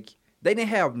 Like, they didn't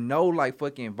have no, like,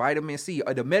 fucking vitamin C.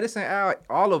 The medicine aisle,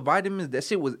 all the vitamins, that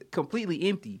shit was completely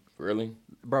empty. Really?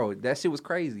 Bro, that shit was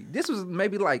crazy. This was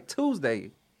maybe, like, Tuesday.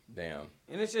 Damn.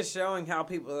 And it's just showing how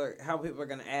people are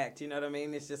gonna act. You know what I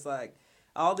mean? It's just like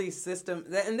all these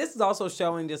systems, and this is also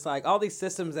showing just like all these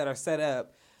systems that are set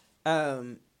up.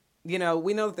 You know,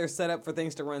 we know that they're set up for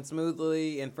things to run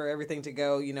smoothly and for everything to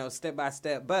go, step by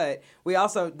step. But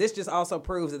this just also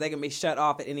proves that they can be shut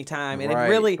off at any time. And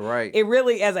Right, it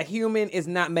really, as a human, is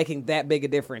not making that big a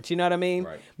difference. You know what I mean?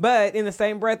 Right. But in the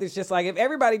same breath, it's just like if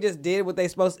everybody just did what they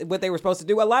were supposed to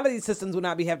do, a lot of these systems would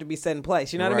not have to be set in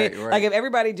place. You know what I Right, mean? right. Like if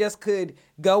everybody just could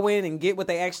go in and get what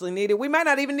they actually needed, we might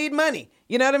not even need money.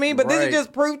 You know what I mean? But this Right. is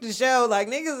just proof to show like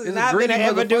niggas is It's not greedy gonna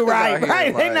ever do motherfuckers right. out here,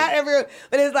 Right? They're like- not ever.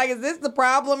 But it's like, is this the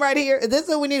problem right here? Is this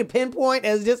who we need to pinpoint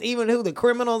as just even who the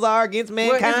criminals are against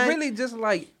mankind? Well, it's really just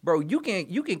like, bro, you can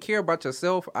care about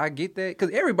yourself. I get that.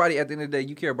 Because everybody, at the end of the day,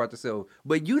 you care about yourself.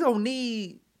 But you don't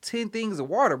need 10 things of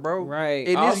water, bro. Right.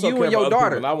 And I it's also you care and your about other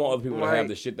daughter. people, and I want other people to Like- have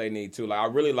the shit they need too. Like I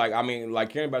really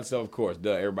caring about yourself, of course.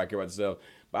 Duh, everybody care about themselves.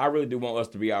 But I really do want us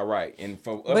to be all right. And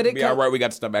for us But to it be com- all right, we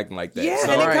got to stop acting like that. Yeah,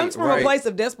 So- and it Right, comes from right. a place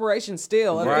of desperation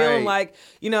still. Of Right. feeling like,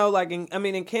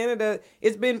 in Canada,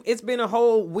 it's been a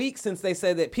whole week since they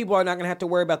said that people are not going to have to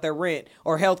worry about their rent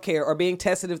or health care or being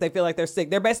tested if they feel like they're sick.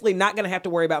 They're basically not going to have to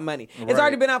worry about money. It's Right.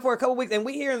 already been out for a couple weeks, and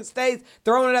we here in the States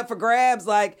throwing it up for grabs.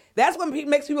 Like, that's what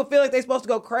makes people feel like they're supposed to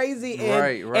go crazy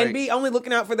and, Right. and be only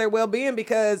looking out for their well-being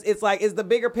because it's like, is the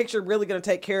bigger picture really going to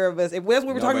take care of us? If that's what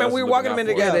we were talking Nobody about, we else were is walking a looking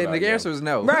minute out ago. for The Yeah. answer is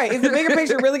no. no. Right. Is the bigger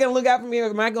picture really going to look out for me, or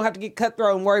am I going to have to get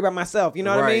cutthroat and worry about myself? You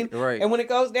know what I mean? Right. And when it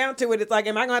goes down to it, it's like,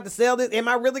 am I going to have to sell this? Am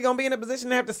I really going to be in a position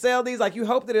to have to sell these? Like, you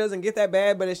hope that it doesn't get that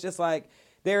bad, but it's just like,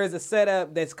 there is a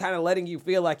setup that's kind of letting you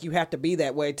feel like you have to be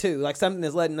that way too. Like something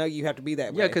that's letting you know you have to be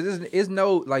that way. Yeah, because it's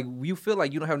no, like, you feel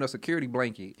like you don't have no security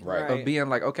blanket. Right. Of being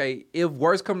like, okay, if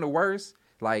worse come to worse,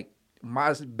 like,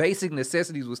 my basic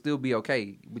necessities will still be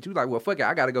okay. But you like, well, fuck it,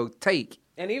 I got to go take.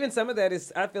 And even some of that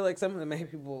is, I feel like some of the main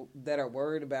people that are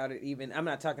worried about it, even, I'm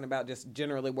not talking about just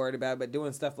generally worried about it, but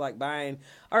doing stuff like buying,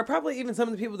 are probably even some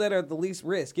of the people that are the least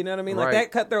risk. You know what I mean? Like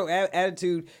that cutthroat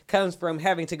attitude comes from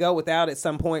having to go without at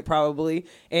some point probably,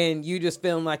 and you just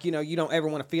feeling like, you know, you don't ever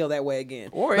want to feel that way again.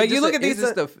 Or but you look at these,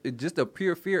 just a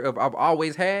pure fear of I've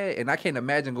always had, and I can't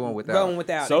imagine going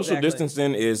without. Social exactly.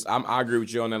 distancing is, I agree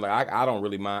with you on that. Like, I don't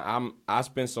really mind. I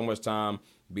spend so much time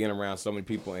being around so many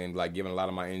people and like giving a lot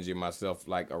of my energy myself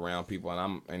like around people,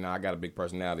 and I got a big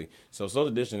personality. So social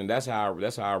distancing,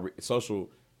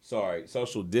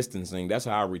 social distancing, that's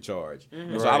how I recharge.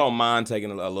 Mm-hmm. So I don't mind taking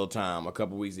a little time, a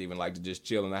couple weeks even, like to just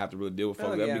chill and not have to really deal with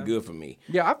folks. That'd be good for me.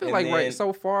 Yeah, I feel And like then, right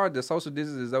so far the social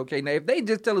distance is okay. Now if they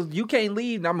just tell us you can't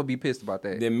leave, I'm gonna be pissed about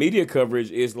that. The media coverage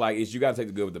is like, you got to take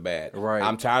the good with the bad. Right.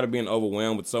 I'm tired of being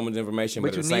overwhelmed with so much information, but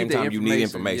at you the same need the time, you need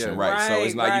information, information, yeah. right? So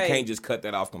it's like Right. you can't just cut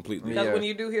that off completely. Because Yeah. when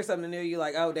you do hear something new, you're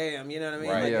like, oh, damn, you know what I mean?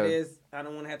 Right. Like Yeah. it is, I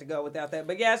don't want to have to go without that.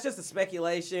 But yeah, it's just a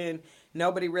speculation.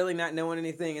 Nobody really not knowing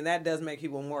anything, and that does make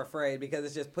people more afraid because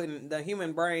it's just putting, the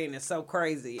human brain is so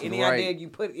crazy. Any Right. idea you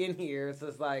put in here, it's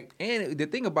just like. And the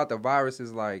thing about the virus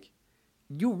is like,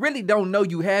 you really don't know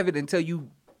you have it until you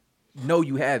know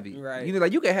you have it. Right. You know,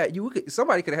 like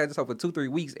somebody could have had this over 2-3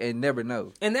 weeks and never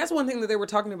know. And that's one thing that they were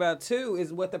talking about too.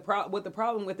 Is what the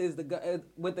problem with is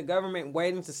with the government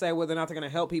waiting to say whether or not they're going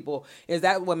to help people. Is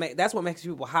that's what makes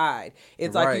people hide.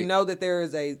 It's like you know that there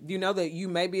is that you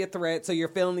may be a threat, so you're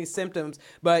feeling these symptoms,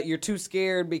 but you're too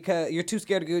scared to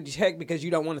go check because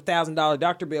you don't want $1,000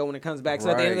 doctor bill when it comes back. So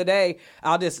at the end of the day,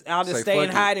 I'll just stay in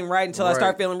hiding until I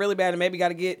start feeling really bad and maybe got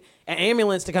to get an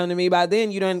ambulance to come to me. By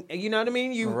then, you know what I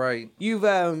mean? You've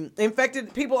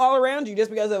infected people all around you just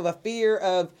because of a fear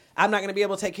of I'm not going to be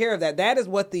able to take care of that. That is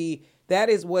what the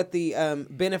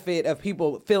benefit of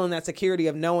people feeling that security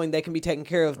of knowing they can be taken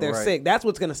care of if they're sick. That's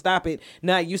what's going to stop it.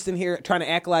 Not you sitting here trying to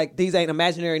act like these ain't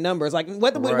imaginary numbers. Like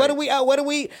what do we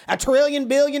 $1 trillion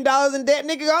billion in debt,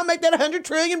 nigga? I'll make that 100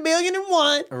 trillion billion in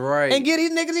one, and get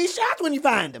these niggas these shots when you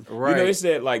find them. Right. You know, they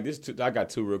said like this. I got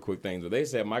two real quick things. But they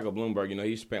said Michael Bloomberg, you know,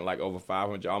 he spent like over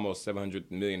almost $700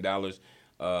 million.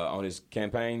 On his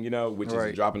campaign, you know, which is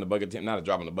a drop in the bucket. Not a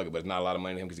drop in the bucket, but it's not a lot of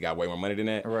money to him because he got way more money than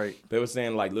that. Right. They were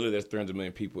saying like literally there's 300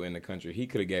 million people in the country. He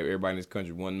could have gave everybody in this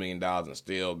country $1 million and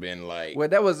still been like. Well,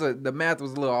 that was the math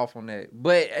was a little off on that,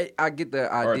 but I get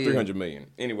the idea. Or 300 million.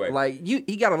 Anyway, like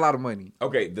he got a lot of money.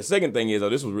 Okay, the second thing is,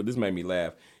 this made me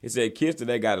laugh. It said kids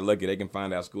today got it lucky. They can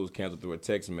find out school's canceled through a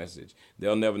text message.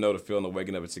 They'll never know the feeling of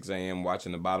waking up at 6 a.m.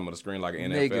 watching the bottom of the screen like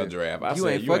an NFL draft. I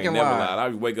said, you ain't never lied. I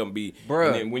would wake up and be, bro.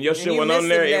 And then when your shit went on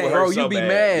there, it would hurt so bad. Bro, you be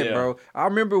mad, bro. I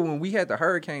remember when we had the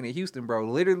hurricane in Houston, bro.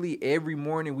 Literally every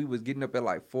morning we was getting up at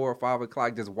like 4 or 5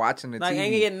 o'clock just watching the TV. Like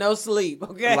ain't getting no sleep,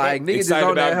 okay? Like niggas excited just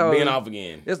on about that hoe. being off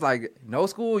again. It's like no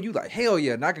school. You like hell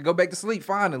yeah, and I could go back to sleep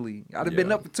finally. I'd have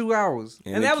been up for 2 hours.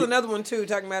 And that was another one too.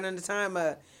 Talking about in the time.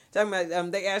 Talking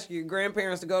about they ask your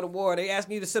grandparents to go to war. They ask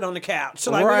you to sit on the couch.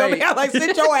 Like, like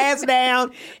sit your ass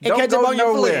down and catch up on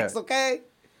your flicks, okay?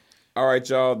 All right,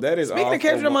 y'all. That is Speaking of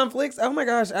catching up on flicks, oh my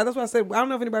gosh, that's why I said I don't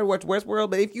know if anybody watched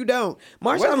Westworld, but if you don't,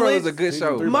 Marshawn Westworld Lynch is a good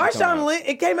show. Marshawn Lynch,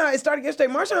 it came out. It started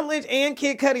yesterday. Marshawn Lynch and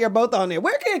Kid Cudi are both on there.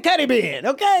 Where Kid Cudi been?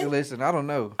 Okay, Listen, I don't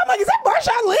know. I'm like, is that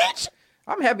Marshawn Lynch?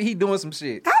 I'm happy he doing some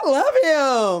shit I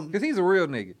love him because he's a real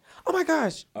nigga. Oh my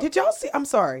gosh, did y'all see? I'm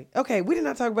sorry. Okay, we did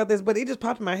not talk about this, but it just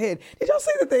popped in my head. Did y'all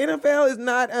see that the NFL is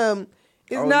not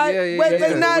it's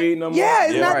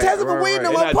not testing for weed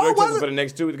no more. Paul wasn't for the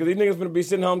next 2 weeks because these niggas gonna be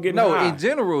sitting home getting high. In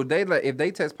general, they like if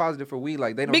they test positive for weed,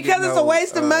 like they don't because get it's a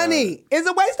waste of money. It's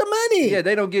a waste of money. Yeah,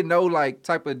 they don't get no like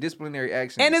type of disciplinary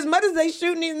action. And as much as they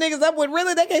shooting these niggas up with,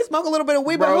 really they can't smoke a little bit of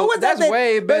weed. Bro, but who was that's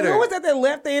way better. But who was that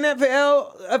left the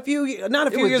NFL a few years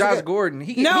Josh ago? Gordon.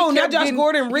 Not Josh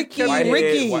Gordon. Ricky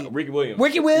Williams.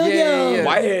 Ricky Williams. Yeah.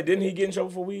 Whitehead, didn't he get in trouble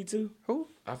for weed too? Who?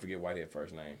 I forget Whitehead's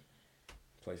first name.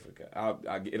 Plays for the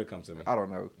guy. It'll come to me. I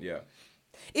don't know. Yeah.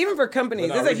 Even for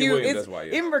companies, it's a huge.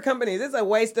 Even for companies, it's a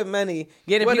waste of money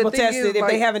getting people tested if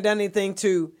they haven't done anything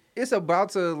to. It's about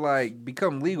to like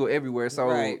become legal everywhere,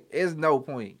 so it's no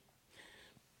point.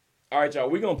 All right, y'all.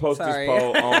 We're going to post Sorry. this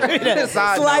poll on...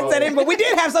 Slice that in, but we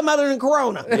did have something other than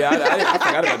Corona. Yeah, I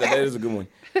forgot about that. That is a good one.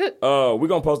 We're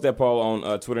going to post that poll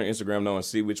on Twitter and Instagram now and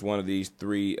see which one of these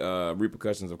 3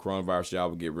 repercussions of coronavirus y'all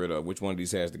would get rid of. Which one of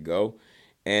these has to go.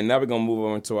 And now we're going to move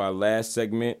on to our last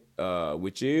segment,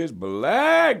 which is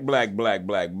Black. Black,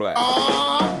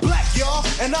 y'all,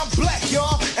 and I'm black,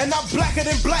 y'all, and I'm blacker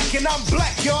than black, and I'm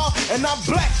black, y'all, and I'm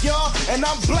black, y'all, and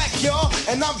I'm black, y'all,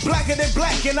 and I'm blacker than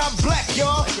black, and I'm black,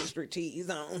 y'all. History tees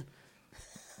on.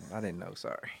 I didn't know.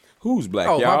 Sorry. Who's black,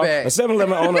 Oh, my y'all? bad. A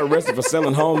 7-Eleven owner arrested for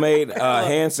selling homemade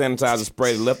hand sanitizer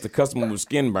spray that left the customer with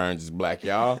skin burns is black,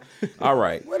 y'all. All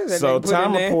right. What is that So nigga put Time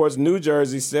in there? reports New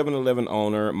Jersey 7-Eleven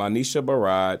owner Manisha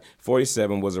Barad,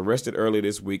 47, was arrested earlier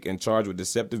this week and charged with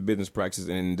deceptive business practices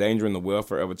and endangering the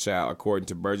welfare of a child, according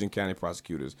to Bergen County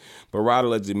prosecutors. Barad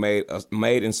allegedly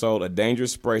made and sold a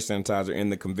dangerous spray sanitizer in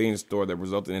the convenience store that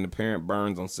resulted in apparent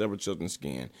burns on several children's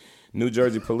skin. New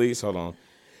Jersey police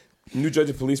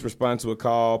responded to a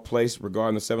call placed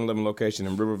regarding the 7-Eleven location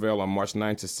in Rivervale on March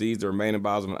 9th to seize the remaining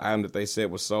bottles of an item that they said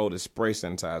was sold as spray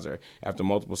sanitizer. After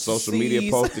multiple social media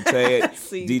Seize. posts detailed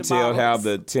Seize the detailed how bottles.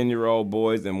 the 10-year-old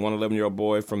boys and one 11-year-old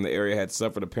boy from the area had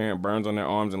suffered apparent burns on their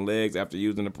arms and legs after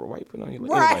using the... Why you put it on your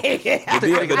leg? Right. Anyway,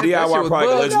 the That shit DIY was product bug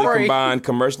allegedly spray. combined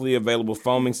commercially available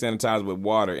foaming sanitizer with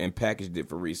water and packaged it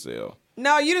for resale.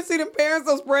 No, you didn't see them parents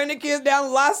that spraying their kids down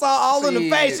with Lysol all in the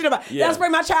Shit. face. You know, about, Yeah. Did I spray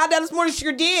my child down this morning?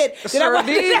 Sure did. Sure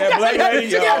did. That black lady?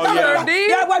 Did Oh,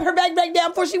 yeah. I wipe her back down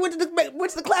before she went to the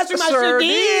classroom? I Sure sure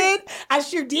did. did. I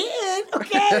sure did.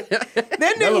 Okay. That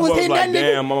That nigga little was boy was hitting like, that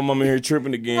nigga. damn, my mama here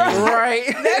tripping again. Right.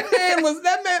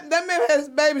 That man had his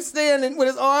baby standing with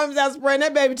his arms out spraying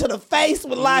that baby to the face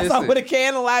with Lysol Listen. with a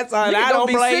can of Lysol. And Nigga I don't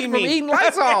be sick blame from me. eating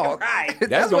Lysol. Right.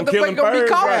 That's what gonna the kill fuck them gonna be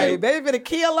birds, called. right? Hey, baby finna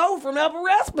kill over from upper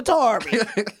respiratory.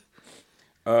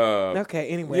 Okay,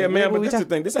 anyway. Yeah, man, what but we this is the talk-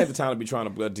 thing. This ain't the time to be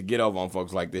trying to get over on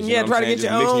folks like this. You Yeah, know what try I'm to saying? get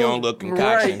Just your mix your own- own little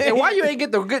concoction. Right. And why you ain't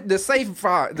get the safe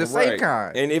Right.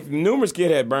 kind? And if numerous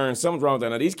kid had burned, something's wrong with that.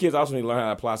 Now, these kids also need to learn how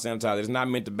to apply sanitizer. It's not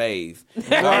meant to bathe. I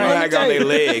don't know how it got on their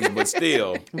legs, but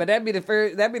still. But that'd be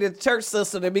the church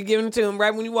sister that be giving it to him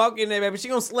right when you walk in there, baby. She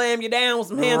gonna slam you down with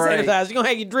some hand Right. sanitizer. She gonna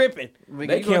have you dripping.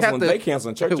 They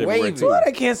canceling church everywhere, wave too. it. Why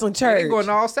they canceling church? They going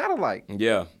all satellite.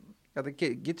 Yeah. Got to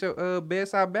get your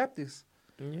bedside Baptist.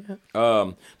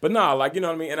 But no, like, you know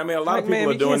what I mean? And I mean, a lot Like, of people man,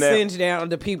 are you doing can't that. singe down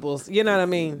the people's. You know what I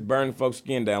mean? Burning folks'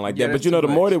 skin down like Yeah, that. But that's you know, too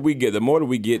the more much. that we get,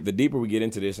 the deeper we get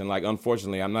into this. And like,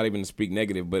 unfortunately, I'm not even to speak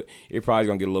negative, but it probably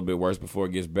gonna get a little bit worse before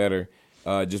it gets better.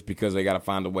 Just because they got to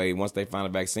find a way. Once they find a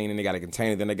vaccine and they got to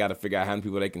contain it, then they got to figure out how many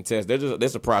people they can test.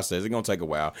 There's a process. It's gonna take a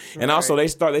while. And also, they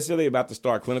say they're about to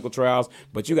start clinical trials,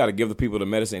 but you got to give the people the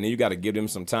medicine, and you got to give them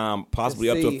some time, possibly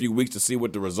up to a see. few weeks, to see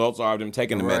what the results are of them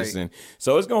taking the Right. medicine.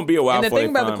 So it's gonna be a while. And the before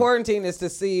thing they about the find- quarantine is to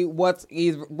see what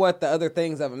the other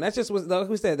things of them. That's just what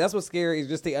who said. That's what's scary is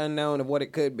just the unknown of what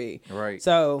it could be. Right.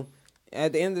 So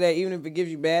at the end of the day, even if it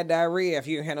gives you bad diarrhea, if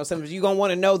you had no symptoms, you gonna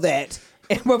want to know that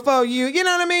before you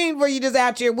know what I mean. Before you just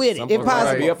out here with Some it, if folks might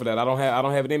possible. be up for that. I don't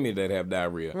have it in me that have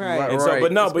diarrhea. Right. And so,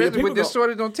 but no, but Especially people with this gon-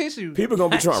 shortage on tissue. People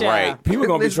gonna be trying, Yeah. right? People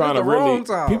gonna be It's trying to the really. wrong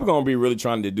time. People gonna be really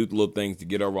trying to do little things to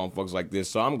get over on folks like this.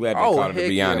 So I'm glad they caught it. To heck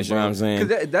be yeah, honest, you know bro. what I'm saying?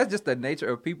 'Cause that's just the nature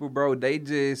of people, bro. They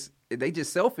just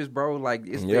selfish, bro. Like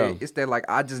it's that like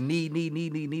I just need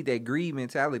that greed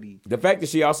mentality. The fact that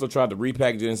she also tried to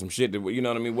repackage it in some shit that, you know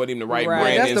what I mean, wasn't even the right Right.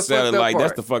 brand That's and the sell it fucked up like that's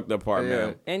part. the fucked up part, Yeah.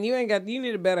 man. And you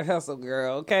need a better hustle, girl.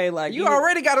 Okay, like You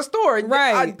already got a store,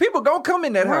 Right. People gonna come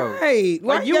in that house, right.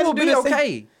 Why Like you you gotta will do be the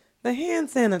okay. The hand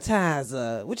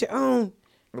sanitizer with your own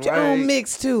Right.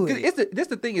 mix to 'Cause it. that's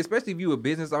the thing, especially if you a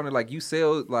business owner, like you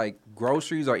sell like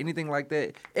groceries or anything like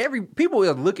that. People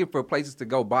are looking for places to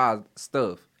go buy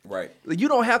stuff. Right. Like, you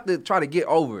don't have to try to get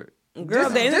over it. Girl,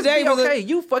 at the end of the day, be was okay.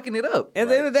 You fucking it up. At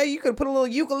the end of the day, you could put a little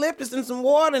eucalyptus in some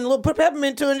water and a little put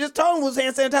peppermint to it and just told them it was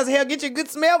hand sanitizer. Hell, get you a good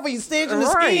smell for you singeing the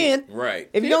Right. skin. Right.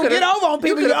 If you, You don't get coulda- over on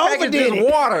people, you you coulda packaged overdid this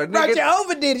it. water, Right, nigga. you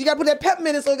overdid it. You got to put that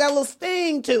peppermint in so it got a little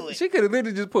sting to it. She could have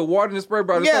literally just put water in the spray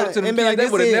bottle Yeah, to them and be kids. like, They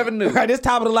this would have is- never knew. Right, this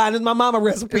top of the line. This is my mama They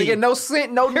recipe. get no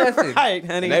scent, no nothing. Right,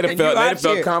 honey. They'd have And you out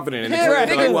felt here. confident in it. Yeah, Right.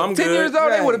 Like, nigga, "Oh, I'm 10 good." years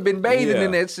old, they Right. would have been bathing Yeah.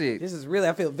 in that shit. This is really,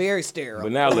 I feel very sterile.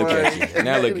 But now look at you.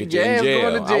 Now look at you Yeah, in going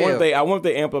jail. to jail. I want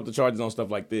they amp up the charges on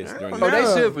stuff like this during Oh, the they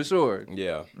No. should for sure.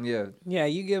 Yeah. Yeah. Yeah,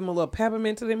 you give them a little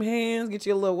peppermint to them hands. Get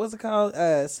you a little, what's it called?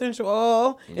 Essential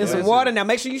oil and some Yes. water. Now,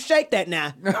 make sure you shake that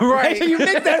now. Right. Make sure you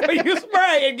mix that when you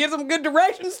spray and get some good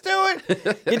directions to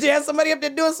it. Get you have somebody up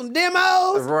there doing some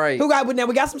demos. Right. Who got, now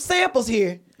we got some samples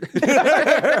here.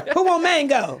 Who want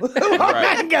mango? Who want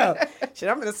mango? Shit,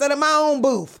 I'm gonna set up my own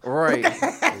booth. Right.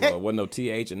 Well, wasn't no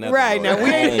TH or nothing. Right, now we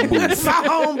ain't Home booth. it's my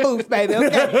home booth, baby.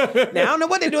 Okay. Now I don't know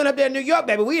what they're doing up there in New York,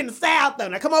 baby. We in the South though.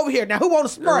 Now come over here. Now who want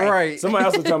to spray? Right. Somebody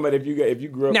else was talking about if you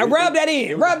grew up. Now rub that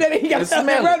in. Rub that in. You gotta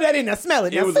Smell it. rub that in. Now smell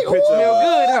it. It Now was see, a picture ooh. of,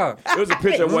 Good, huh? It was a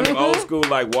picture of one of them old school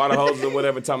like water hoses or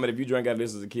whatever. Talking about if you drink out of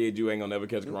this as a kid, you ain't gonna never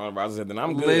catch coronavirus. I said, then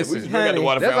I'm good. Listen, We just drink out the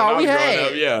water that's fountain all when we I was growing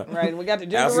had. up. Yeah. Right, we got the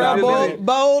ginger Outside ale of it.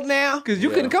 bowl now. Because you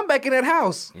couldn't come back in that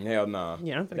house. Hell nah.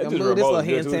 Yeah, I'm finna That go ginger move ale this bowl little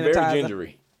is good. hand It was very sanitizer.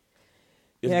 gingery.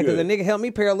 It's Yeah, because a good. nigga helped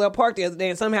me parallel park the other day,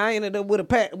 and somehow I ended up with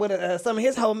some of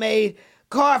his homemade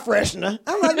car freshener.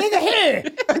 I'm like, nigga, here.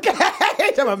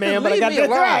 Okay, tell my man, but I Leave got me this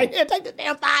alone. right. Here, take the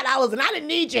damn $5, and I didn't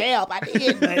need your help. I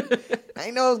did, but I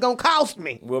didn't know it was gonna cost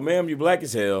me. Well, ma'am, you black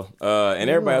as hell. And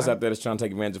everybody else out there that's trying to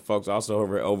take advantage of folks also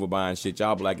overbuying shit.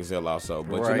 Y'all black as hell also.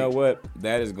 But you Right. know what?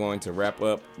 That is going to wrap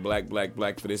up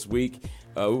Black for this week.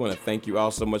 We want to thank you all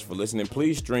so much for listening.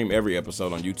 Please stream every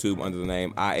episode on YouTube under the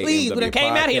name IAMW Please, we done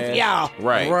came out here for Podcast. y'all.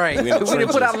 Right. Right. We in the We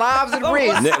didn't put our trenches. lives at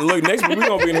risk. Look, next week we're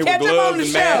going to be in here with Catch 'em on gloves the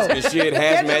and masks show. and shit,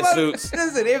 Catch 'em hazmat on- suits.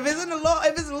 Listen, if it's in the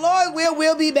Lord's will,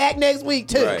 we'll be back next week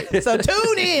too. Right. So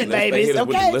tune in, baby. It's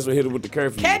okay. Let's hit it with the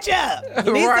curfew. Catch up.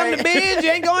 You need Right. something to binge?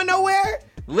 You ain't going nowhere?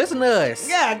 Listen to us.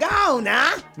 Yeah, go on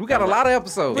now. We got a lot of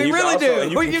episodes. We And you can really also- do.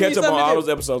 And you We can give catch you up on something all to those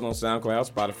episodes on SoundCloud,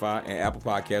 Spotify, and Apple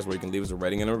Podcasts, where you can leave us a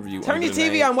rating and a review. Turn under your the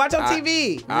TV name on. Watch on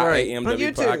TV. IAMW From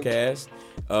YouTube.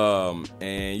 Podcast.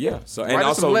 And yeah, so and Write us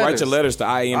also some write letters. your letters to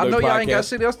IAMW I know y'all ain't got Podcast.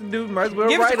 shit else to do. Might as well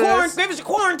Give us, write give us your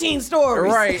quarantine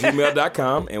stories. Right.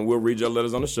 gmail.com, and we'll read your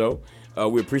letters on the show.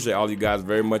 We appreciate all you guys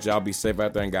very much. Y'all be safe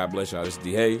out there, and God bless y'all. This is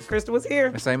D. Hayes. Krista was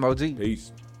here. Same OG.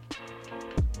 Peace.